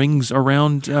metal rings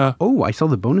around. I saw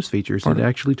the bonus features. It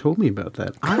actually told me about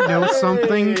that. I know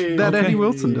something that Eddie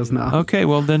Wilson does not. Okay,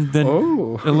 well then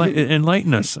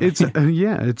enlighten us.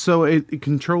 It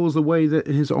controls the way that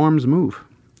his arms move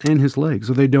and his legs,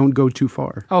 so they don't go too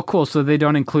far. Oh, cool. So they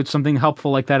don't include something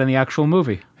helpful like that in the actual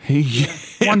movie.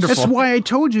 Wonderful. That's why I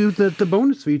told you that the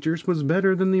bonus features was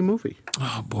better than the movie.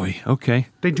 Oh boy. Okay.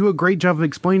 They do a great job of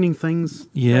explaining things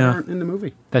that aren't in the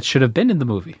movie. That should have been in the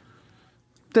movie.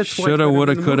 That's shoulda,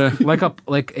 woulda, coulda.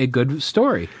 like a good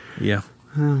story. Yeah.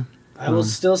 I will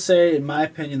still say, in my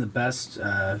opinion, the best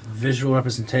visual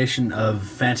representation of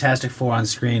Fantastic Four on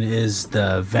screen is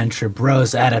the Venture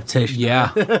Bros adaptation.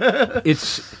 Yeah.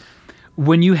 It's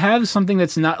when you have something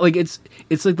that's not like it's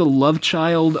like the love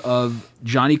child of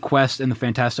Johnny Quest and the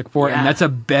Fantastic Four, and that's a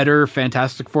better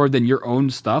Fantastic Four than your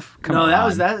own stuff. Come on.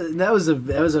 That was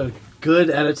a good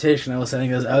adaptation. I was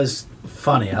saying, I was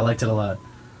funny. I liked it a lot.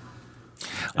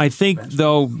 I think,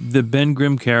 though, the Ben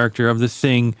Grimm character of the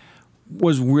Thing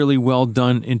was really well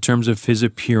done in terms of his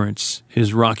appearance,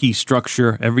 his rocky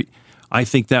structure. I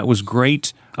think that was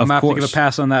great. I'm going to have to give a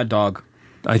pass on that, dog.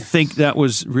 I think that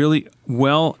was really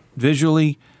well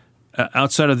visually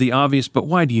outside of the obvious. But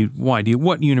what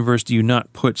universe do you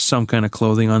not put some kind of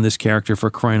clothing on this character, for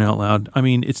crying out loud? I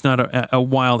mean, it's not a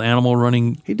wild animal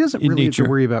running. He doesn't really have to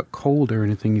worry about cold or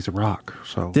anything. He's a rock.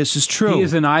 So this is true. He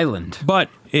is an island. But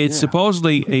it's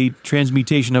supposedly a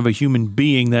transmutation of a human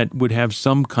being that would have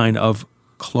some kind of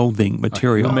clothing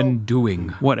material. A human doing.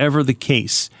 Whatever the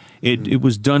case. It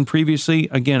was done previously.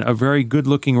 Again, a very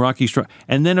good-looking rocky structure.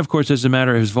 And then, of course, there's a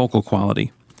matter of his vocal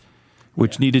quality,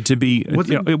 which needed to be...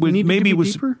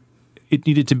 deeper? It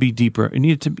needed to be deeper. It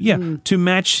needed to to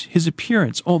match his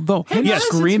appearance. Although, yes,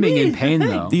 screaming in pain,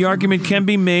 though. The argument can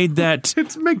be made that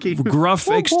it's Mickey. Gruff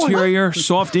exterior,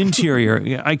 soft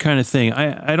interior, I kind of thing.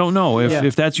 I don't know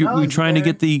if that's you trying to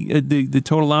get the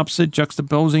total opposite,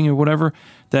 juxtaposing or whatever.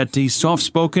 That he's soft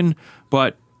spoken,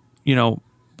 but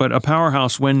a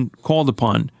powerhouse when called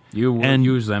upon. You wouldn't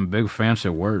use them big fancy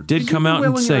words. Did come out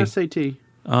and say, SAT?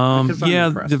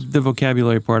 The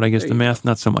vocabulary part, I guess. The math,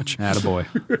 not so much. Attaboy.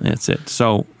 That's it.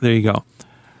 So there you go.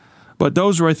 But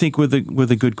those were, I think, with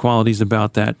the good qualities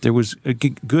about that. There was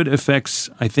good effects,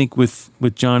 I think, with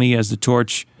Johnny as the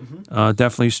Torch.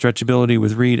 Definitely stretchability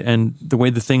with Reed and the way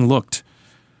the Thing looked.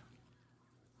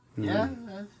 Yeah.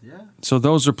 So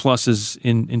those are pluses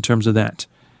in terms of that.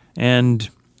 And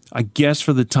I guess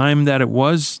for the time that it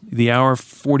was, the hour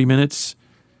 40 minutes.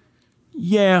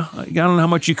 Yeah, I don't know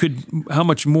how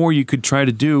much more you could try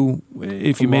to do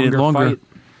if you made it longer.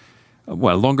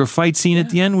 What, a longer fight scene at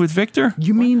the end with Victor?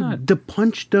 You mean the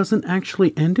punch doesn't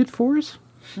actually end it for us?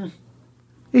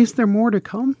 Is there more to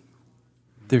come?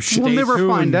 We'll never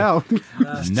find out.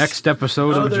 Next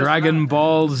episode of Dragon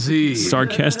Ball Z.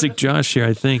 Sarcastic Josh here,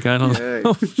 I think. I don't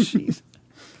know. Jeez.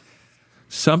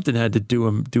 Something had to do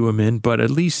him in, but at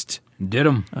least did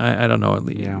him. I don't know. At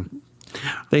least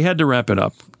they had to wrap it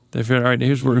up. They figured, all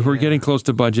right, we're getting close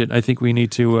to budget. I think we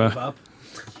need to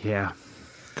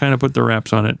kind of put the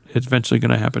wraps on it. It's eventually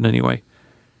going to happen anyway.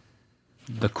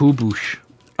 The kubush.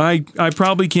 I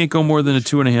probably can't go more than a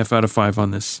 2.5 out of 5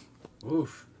 on this.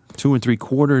 Oof. 2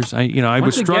 3/4. I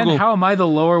would struggle. Again, how am I the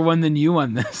lower one than you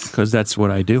on this? Because that's what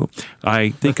I do. I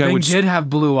think I would. Did have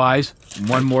blue eyes.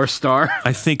 1 more star.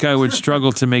 I think I would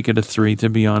struggle to make it a 3. To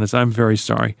be honest, I'm very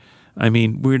sorry. I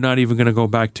mean, we're not even going to go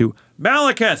back to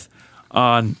Malekith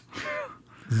on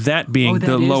that being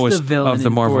the lowest of the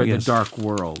Marvel. Thor, the Dark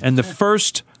World, and the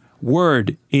first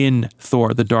word in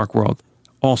Thor: the Dark World,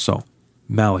 also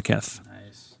Malekith.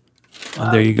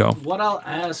 There you go. What I'll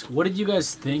ask, what did you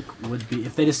guys think would be,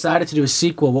 if they decided to do a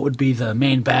sequel, what would be the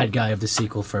main bad guy of the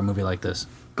sequel for a movie like this?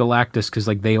 Galactus, because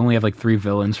they only have 3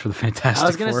 villains for the Fantastic Four. I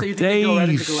was going to say, you think they go right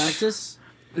into Galactus?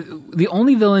 The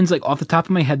only villains, off the top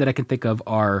of my head, that I can think of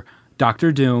are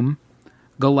Doctor Doom,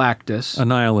 Galactus,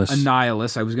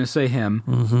 Annihilus, I was going to say him,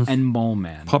 and Mole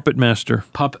Man. Puppet Master.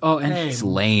 He's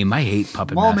lame. I hate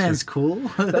Puppet Master. Mole Man's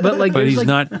cool. but he's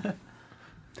not.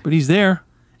 But he's there.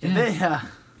 Yeah.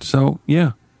 So,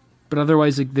 yeah. But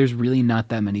otherwise, there's really not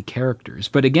that many characters.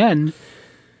 But again,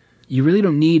 you really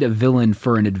don't need a villain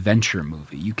for an adventure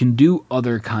movie. You can do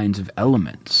other kinds of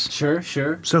elements. Sure.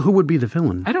 So who would be the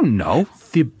villain? I don't know.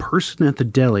 The person at the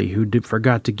deli who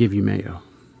forgot to give you mayo.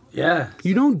 Yeah.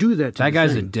 You don't do that to that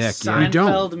guy's thing. a dick.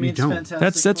 Seinfeld You don't.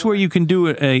 Fantastic That's Four. where you can do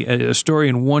a story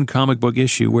in one comic book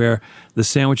issue where the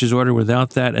sandwich is ordered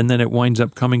without that, and then it winds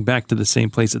up coming back to the same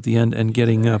place at the end and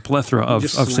getting a plethora of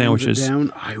sandwiches. It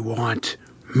down. I want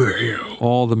mayo.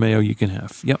 All the mayo you can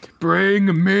have. Yep.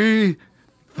 Bring me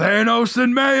Thanos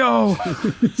and mayo.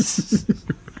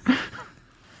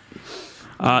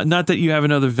 Not that you have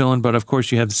another villain, but of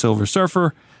course you have the Silver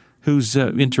Surfer, who's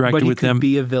interacted with them. But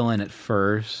he could be a villain at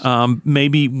first.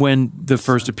 Maybe when the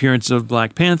first appearance of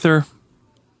Black Panther.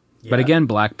 Yeah. But again,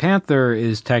 Black Panther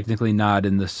is technically not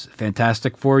in this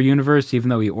Fantastic Four universe, even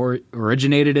though he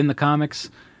originated in the comics.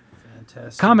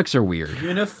 Fantastic. Comics are weird.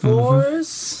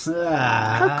 Uniforce?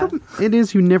 How come it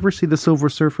is you never see the Silver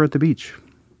Surfer at the beach?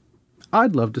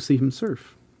 I'd love to see him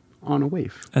surf on a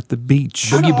wave. At the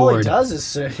beach. Boogie board. All he does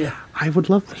is I would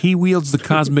love that. He wields the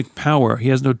cosmic power. He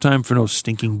has no time for no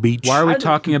stinking beach. Why are we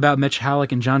talking about Mitch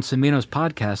Halleck and John Cimino's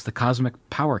podcast, the Cosmic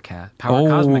Power Cast?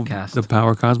 Cosmic Cast. The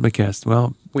Power Cosmic Cast.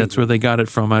 Well, that's where they got it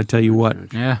from, I tell you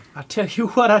what. Yeah. I tell you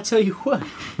what.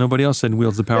 Nobody else said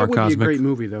wields the power That would cosmic. be a great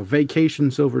movie, though. Vacation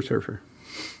Silver Surfer.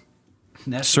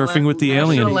 Surfing with the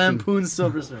alien. National Lampoon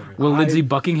Silver Surfer. Will Lindsey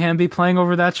Buckingham be playing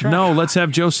over that track? No, let's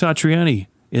have Joe Satriani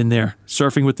in there,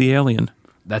 surfing with the alien.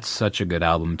 That's such a good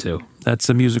album too. That's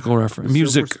a musical reference.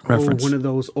 Reference. One of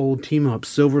those old team ups.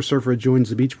 Silver Surfer joins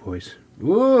the Beach Boys.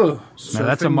 Ooh, now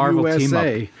that's a Marvel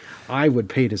USA. team up. I would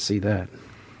pay to see that.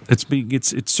 It's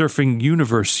Surfing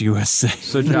Universe USA.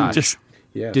 So Josh,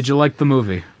 Yes. did you like the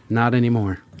movie? Not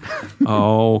anymore.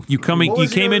 Oh, you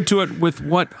came into it with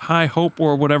what high hope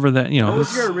or whatever that What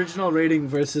was your original rating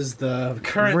versus the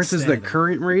current? The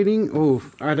current rating? Oh,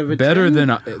 out of a better 10?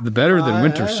 than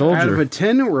Winter Soldier. Out of a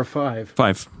 10 or a 5?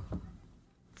 5.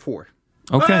 4.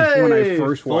 Okay. Hey, when I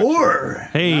first watched 4. it.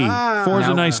 Hey, 4's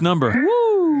a nice number.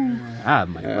 Woo! My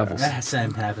levels.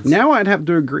 Same happens. Now I'd have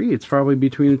to agree. It's probably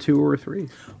between a 2 or a 3.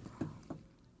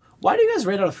 Why do you guys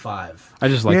rate out of 5? I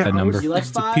just like that number. You like It's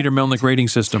the 5? Peter Melnick rating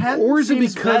system. Or is it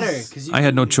Seems because better, 'cause you I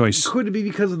had no choice. Could it be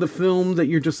because of the film that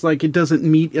you're just like, it doesn't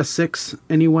meet a 6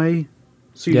 anyway?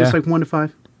 So you're just like 1 to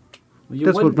 5? You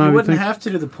That's wouldn't, what I you would wouldn't think. have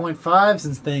to do the 0.5s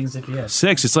and things if you had.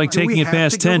 6. It's like Do we taking it have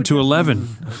past to go 10 with to this? 11.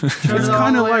 It's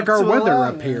kind of like our weather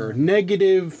up here.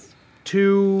 -2,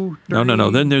 3. No.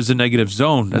 Then there's a negative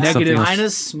zone. That's Negative something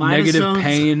else. Minus Negative zones.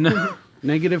 pain.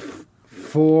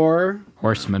 -4.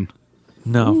 Horseman.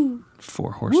 No.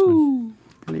 4 horsemen.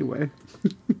 Anyway,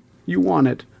 you want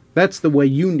it. That's the way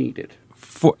you need it.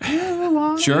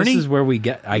 Journey? This is where I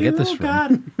get this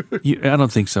from. I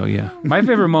don't think so, yeah. My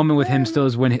favorite moment with him still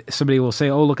is when somebody will say,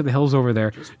 "Oh, look at the hills over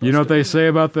there." You know what they say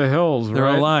about the hills, They're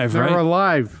right? alive, right? They're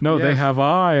alive. No, they Yes. have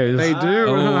eyes. They do.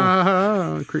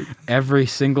 Oh. Every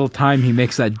single time he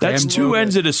makes that That's damn two joke.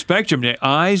 ends of the spectrum. The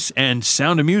eyes and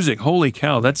Sound of Music. Holy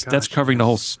cow, that's covering the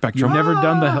whole spectrum.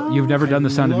 You've never done the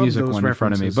Sound of love Music those one in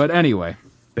front of me. references. But anyway.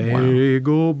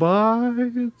 Bagel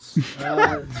bites.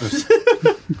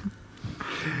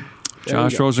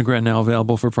 Josh Rosengrant now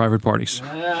available for private parties.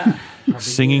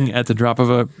 Singing at the drop of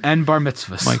a... And bar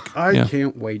mitzvahs. Mic. I Yeah.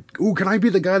 can't wait. Ooh, can I be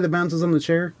the guy that bounces on the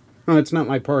chair? Oh, it's not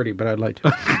my party, but I'd like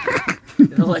to.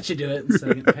 He'll let you do it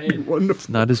instead of getting paid.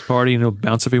 Wonderful. Not his party, and he'll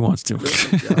bounce if he wants to.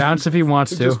 Bounce if he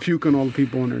wants to. Just puke on all the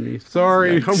people underneath.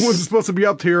 Sorry, I wasn't supposed to be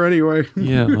up here anyway.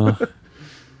 Yeah.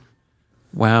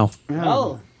 Wow.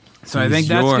 Oh. So I think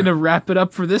that's going to wrap it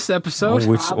up for this episode.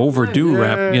 Oh, it's overdue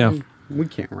rap. Yeah. We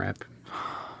can't rap.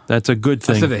 That's a good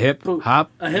thing. Instead of hip,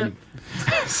 hop. A hip.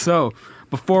 So,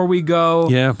 before we go,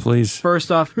 yeah, please.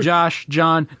 First off, Josh,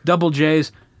 John, Double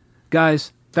J's,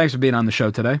 guys, thanks for being on the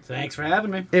show today. Thanks for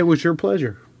having me. It was your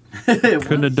pleasure.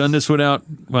 Couldn't have done this without,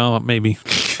 well, maybe.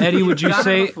 Eddie, would you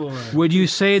say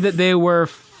that they were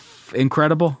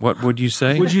incredible? What would you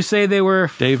say? Would you say they were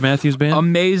Dave Matthews Band?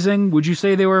 Amazing? Would you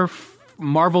say they were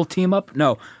Marvel team up?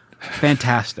 No.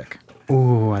 Fantastic.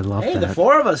 Oh, I love Hey, that. the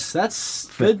 4 of us. That's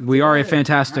good. We are a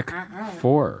fantastic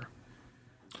 4.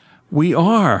 We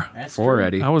are. That's 4, true.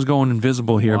 Eddie. I was going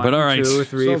invisible here, but all right. 2,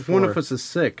 3, So if 4. one of us is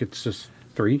sick, it's just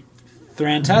 3.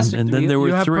 Fantastic. And then there were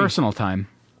you have 3. personal time.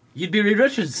 You'd be Reed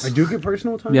Richards. I do get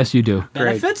personal time? Yes, you do.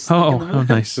 Benefits? Oh, Like in the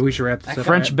movie. nice. So we should wrap this up.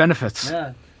 French benefits.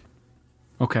 Yeah.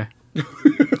 Okay.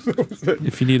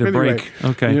 If you need a Anyway, break.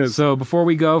 Okay. yes. So before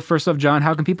we go, first off, John,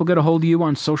 how can people get a hold of you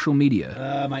on social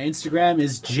media? My Instagram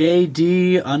is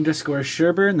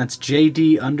JD_Sherburne. That's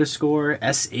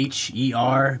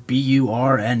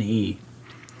JD_SHERBURNE.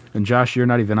 And Josh, you're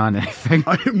not even on anything.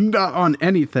 I am not on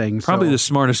anything. Probably so. the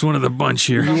smartest one of the bunch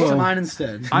here. Come to mine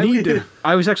instead.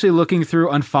 I was actually looking through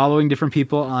unfollowing different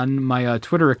people on my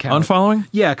Twitter account. Unfollowing?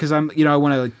 Yeah, because I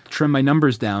want to trim my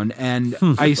numbers down, and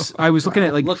I was looking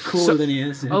at Look cooler than he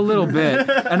is. a little bit,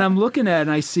 and I'm looking at it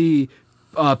and I see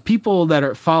people that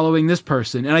are following this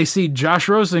person, and I see Josh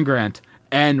Rosengrant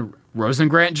and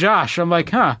Rosengrant Josh. I'm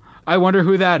like, I wonder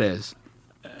who that is.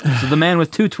 So the man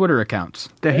with 2 Twitter accounts.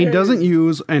 That he doesn't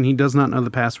use, and he does not know the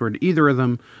password, either of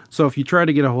them. So if you try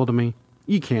to get a hold of me,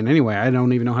 you can. Anyway, I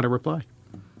don't even know how to reply.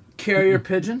 Carrier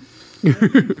pigeon.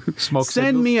 Smoke Send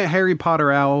signals. me a Harry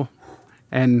Potter owl,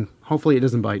 and hopefully it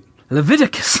doesn't bite.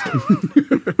 Leviticus.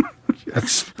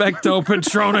 Expecto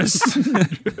Patronus.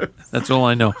 That's all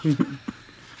I know.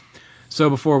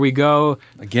 So before we go,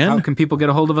 Again? how can people get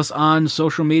a hold of us on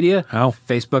social media? How?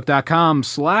 Facebook.com/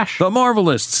 The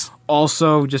Marvelists.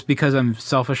 Also, just because I'm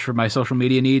selfish for my social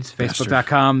media needs,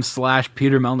 Facebook.com/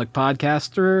 Peter Melnick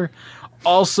Podcaster.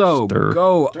 Also,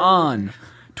 go on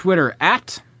Twitter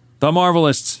at The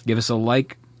Marvelists. give us a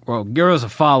like, or give us a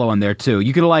follow on there too.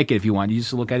 You can like it if you want. You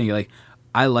just look at it and you're like,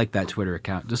 I like that Twitter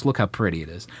account. Just look how pretty it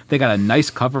is. They got a nice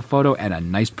cover photo and a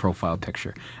nice profile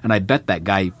picture. And I bet that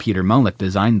guy, Peter Melnick,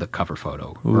 designed the cover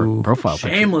photo or profile picture.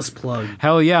 Shameless plug.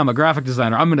 Hell yeah, I'm a graphic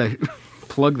designer. I'm going to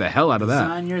plug the hell out of that.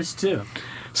 Design yours too.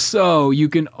 So you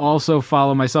can also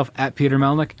follow myself at Peter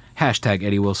Melnick. Hashtag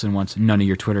Eddie Wilson wants none of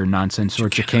your Twitter nonsense or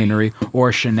chicanery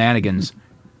or shenanigans.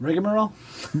 Rigmarole?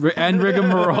 And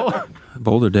rigmarole.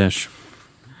 Boulder Dash.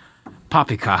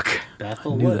 Poppycock.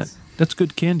 Bethel Knew that. Woods. That's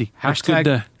good candy. That's Hashtag,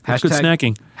 good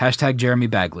snacking. Hashtag Jeremy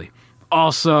Bagley.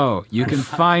 Also, you can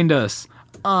find us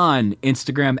on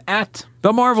Instagram at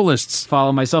The Marvelists.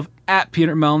 Follow myself at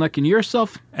Peter Melnick and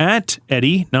yourself at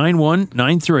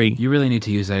Eddie9193. You really need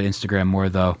to use that Instagram more,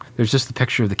 though. There's just the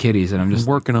picture of the kitties, and I'm just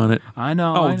working on it. I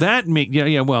know. Oh, that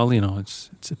yeah. Well,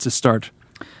 it's a start.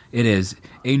 It is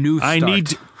a new start. I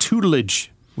need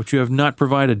tutelage, which you have not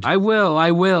provided. I will.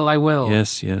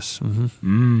 Yes.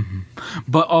 Mm-hmm.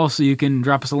 But also, you can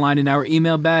drop us a line in our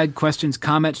email bag. Questions,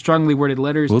 comments, strongly worded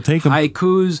letters. We'll take them.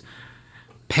 Haikus,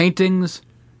 paintings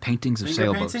of Finger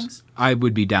sailboats. paintings? I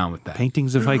would be down with that.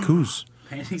 Paintings of haikus.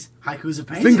 Haikus of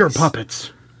paintings. Finger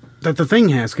puppets. That the thing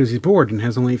has because he's bored and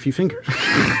has only a few fingers.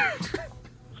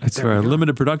 It's for a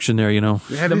limited production there, Yeah,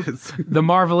 it is. The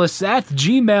Marvelous at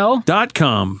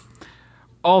gmail.com.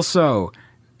 Also,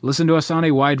 listen to us on a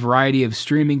wide variety of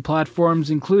streaming platforms,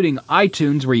 including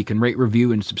iTunes, where you can rate,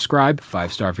 review, and subscribe.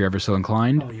 5-star if you're ever so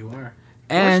inclined. Oh, you are.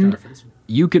 And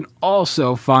you can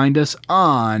also find us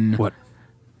on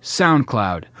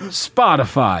SoundCloud,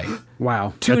 Spotify,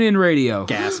 wow, TuneIn Radio,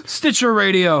 Stitcher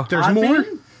Radio. There's more?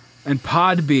 And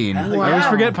Podbean. Wow. I always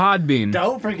forget Podbean.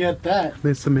 Don't forget that.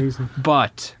 That's amazing.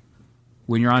 But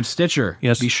when you're on Stitcher,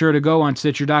 be sure to go on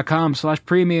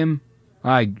Stitcher.com/premium.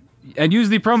 And use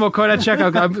the promo code at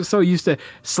checkout. I'm so used to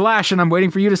 / and I'm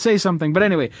waiting for you to say something. But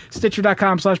anyway,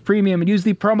 Stitcher.com/premium and use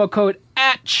the promo code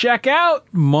at checkout.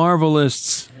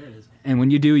 Marvelists. And when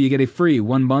you do, you get a free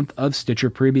 1 month of Stitcher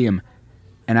Premium.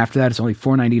 And after that, it's only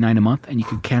 $4.99 a month, and you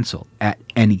can cancel at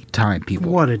any time,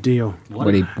 people. What a deal.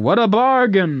 What a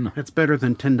bargain. That's better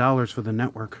than $10 for the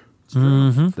network.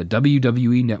 Mm-hmm. The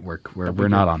WWE Network, where we're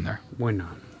not on there. Why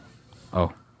not?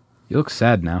 Oh, you look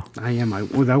sad now. I am.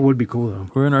 That would be cool, though.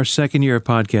 We're in our second year of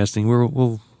podcasting.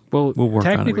 We'll work on it.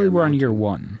 Technically, we're on year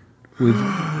 1. We've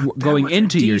going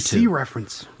into year 2.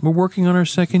 Reference. We're working on our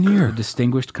second year. A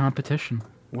distinguished competition.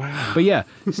 Wow. But yeah,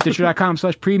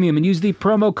 Stitcher.com/premium and use the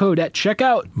promo code at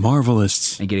checkout.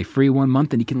 Marvelists. And get a free 1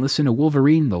 month, and you can listen to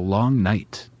Wolverine The Long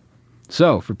Night.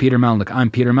 So, for Peter Melnick, I'm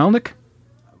Peter Melnick.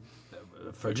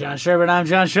 For John Sherman, I'm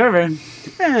John Sherman.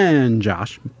 And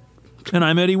Josh. And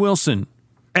I'm Eddie Wilson.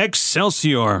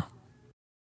 Excelsior.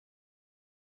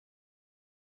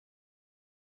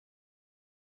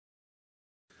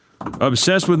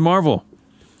 Obsessed with Marvel.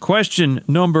 Question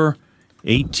number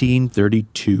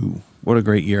 1832. What a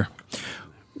great year.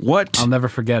 What I'll never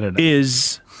forget it.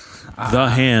 Is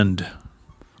the Hand?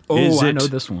 Oh, is I it know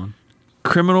this one.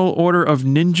 Criminal Order of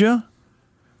Ninja?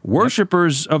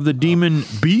 Worshippers of the Demon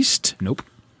Beast? Nope.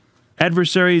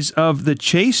 Adversaries of the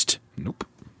Chaste? Nope.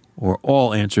 Or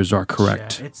all answers are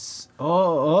correct? Yeah, it's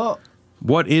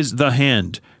What is the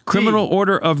Hand? Criminal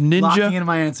Order of Ninja? Locking in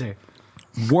my answer.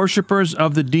 Worshippers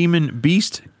of the Demon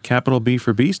Beast, capital B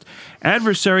for Beast.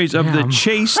 Adversaries of the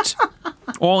Chaste.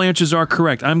 All answers are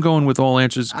correct. I'm going with all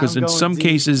answers because in some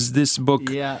cases this book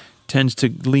tends to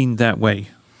lean that way.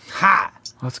 Ha!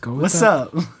 Let's go with What's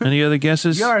that. up? Any other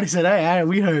guesses? You already said A.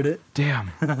 We heard it.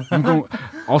 Damn. I'm going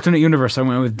alternate universe. I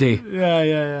went with D.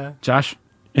 Yeah. Josh?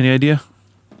 Any idea?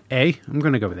 A. I'm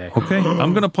going to go with A. Okay.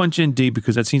 I'm going to punch in D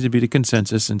because that seems to be the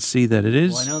consensus and see that it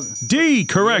is D.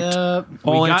 Correct. Yep.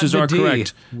 All answers are D.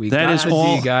 correct. That is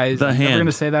all D, guys. the I'm Hand. never going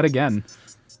to say that again.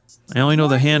 I only know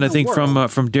the Hand, I think,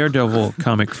 from Daredevil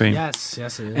comic fame. Yes, it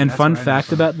is. And That's fun where I know fact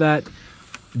from. about that,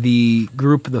 the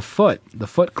group the Foot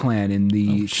Clan in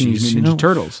the Teenage Mutant Ninja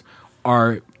Turtles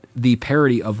are the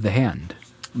parody of the Hand.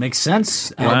 Makes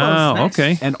sense. Wow, Nice.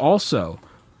 okay. And also,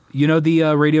 you know the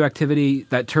radioactivity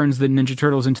that turns the Ninja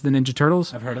Turtles into the Ninja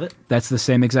Turtles? I've heard of it. That's the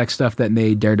same exact stuff that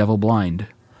made Daredevil blind.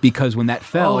 Because when that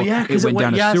fell, it went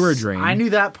down a sewer drain. I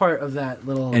knew that part of that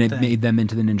little and it thing. made them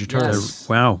into the Ninja Turtles.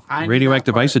 Wow. I knew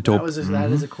Radioactive that part. isotope.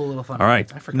 That is a cool little fun All right.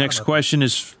 fact. I forgot Next about question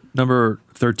is number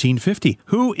 1350.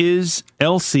 Who is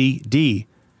LCD?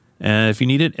 If you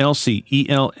need it, LC,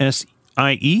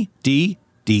 ELSIE,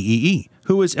 DEE.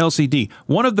 Who is LCD?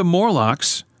 One of the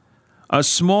Morlocks, a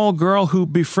small girl who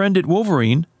befriended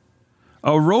Wolverine,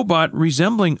 a robot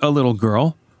resembling a little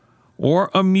girl, or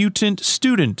a mutant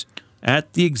student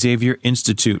at the Xavier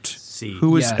Institute.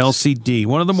 Who is LCD?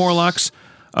 One of the Morlocks,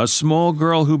 a small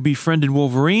girl who befriended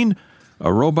Wolverine,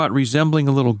 a robot resembling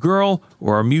a little girl,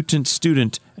 or a mutant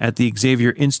student at the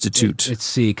Xavier Institute. It's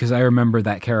C, because I remember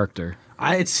that character.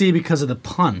 It's C because of the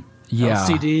pun. Yeah.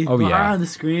 LCD. Oh, yeah. On the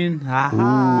screen. Ooh, all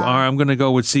right, I'm going to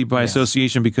go with C by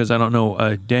association because I don't know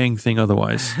a dang thing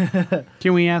otherwise.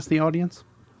 Can we ask the audience?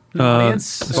 Phone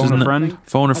a friend?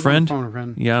 Phone a friend? Phone a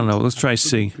friend. Yeah, I don't know. Let's try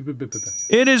C.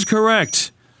 It is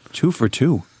correct. 2 for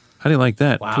 2. How do you like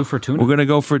that? Wow. 2 for 2. We're going to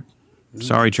go for...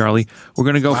 Sorry, Charlie. We're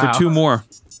going to go for 2 more.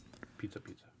 Pizza.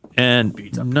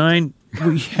 And 9.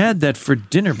 We had that for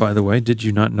dinner, by the way. Did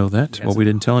you not know that? Well, we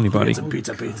didn't tell anybody.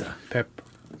 Pizza.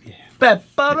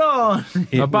 Pepperoni.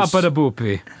 It was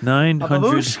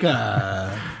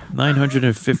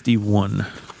 951.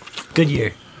 Good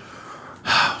year.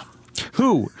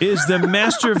 Who is the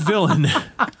master villain?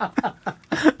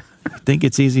 Think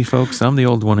it's easy, folks. I'm the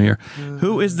old one here.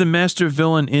 Who is the master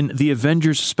villain in The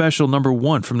Avengers Special #1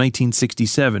 from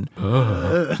 1967?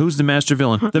 Who's the master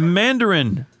villain? The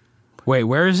Mandarin. Wait,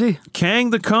 where is he? Kang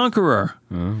the Conqueror,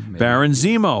 Baron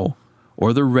Zemo,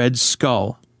 or the Red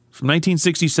Skull. From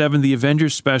 1967, The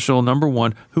Avengers Special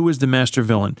 #1, who is the master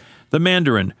villain? The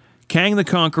Mandarin, Kang the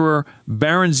Conqueror,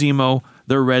 Baron Zemo,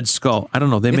 the Red Skull. I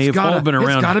don't know. They may have all been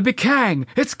around. It's gotta be Kang.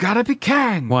 It's gotta be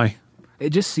Kang. Why?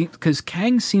 It just seems... Because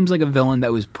Kang seems like a villain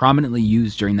that was prominently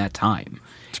used during that time.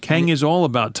 Kang is all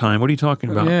about time. What are you talking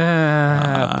about?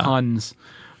 Yeah, puns.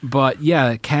 But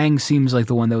yeah, Kang seems like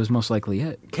the one that was most likely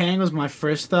it. Kang was my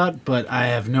first thought, but I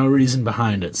have no reason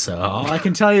behind it. So all I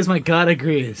can tell you is my gut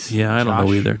agrees. Yeah, I don't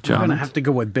know either, John. I'm going to have to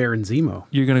go with Baron Zemo.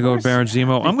 You're going to go with Baron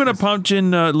Zemo. I'm going to punch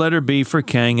in letter B for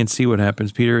Kang and see what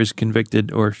happens. Peter is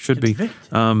convicted, or should be.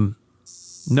 No,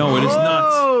 it is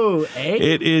not.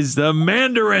 It is the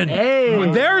Mandarin.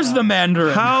 Well, there's the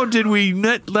Mandarin. How did we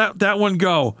let that one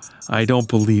go? I don't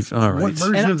believe. All right. What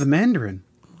version of the Mandarin?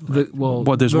 There's the more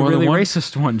really than one?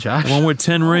 racist one, Josh. One with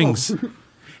 10 rings.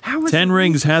 How is 10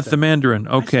 rings hath the Mandarin.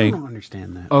 Okay. I don't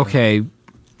understand that. Okay,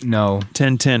 no.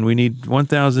 1010. We need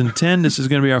 1010. This is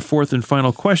going to be our fourth and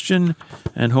final question,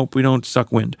 and hope we don't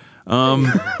suck wind.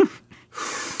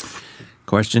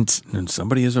 Questions, and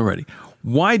somebody is already.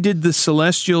 Why did the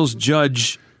Celestials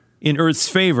judge in Earth's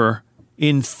favor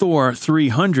in Thor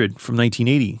 300 from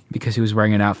 1980? Because he was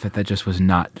wearing an outfit that just was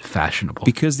not fashionable.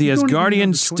 Because the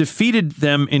Asgardians defeated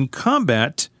them in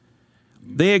combat,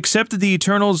 they accepted the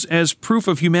Eternals as proof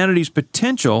of humanity's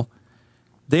potential,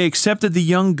 they accepted the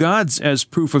young gods as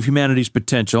proof of humanity's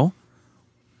potential,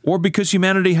 or because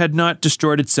humanity had not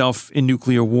destroyed itself in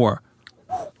nuclear war.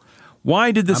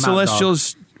 Why did the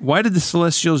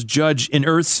Celestials judge in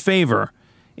Earth's favor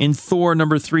in Thor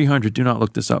number 300? Do not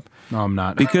look this up. No, I'm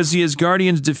not. Because the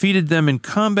Asgardians defeated them in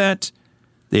combat,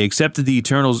 they accepted the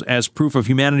Eternals as proof of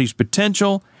humanity's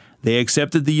potential, they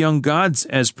accepted the young gods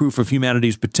as proof of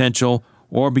humanity's potential,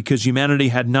 or because humanity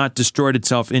had not destroyed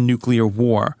itself in nuclear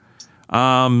war.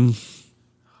 I'm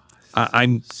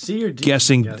C or D?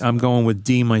 guessing I'm going with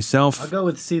D myself. I'll go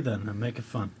with C then. I'm making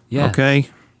fun. Yeah. Okay.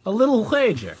 A little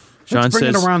wager. John Let's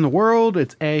bring says, it around the world.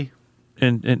 It's A.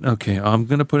 And okay, I'm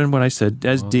going to put in what I said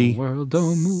as D. World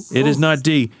don't move. It is not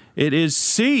D. It is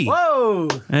C. Whoa!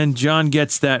 And John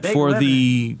gets that Big for winner.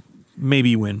 the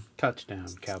maybe win. Touchdown,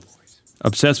 Cowboys.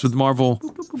 Obsessed with Marvel.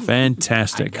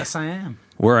 Fantastic. I guess I am.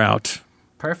 We're out.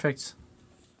 Perfect.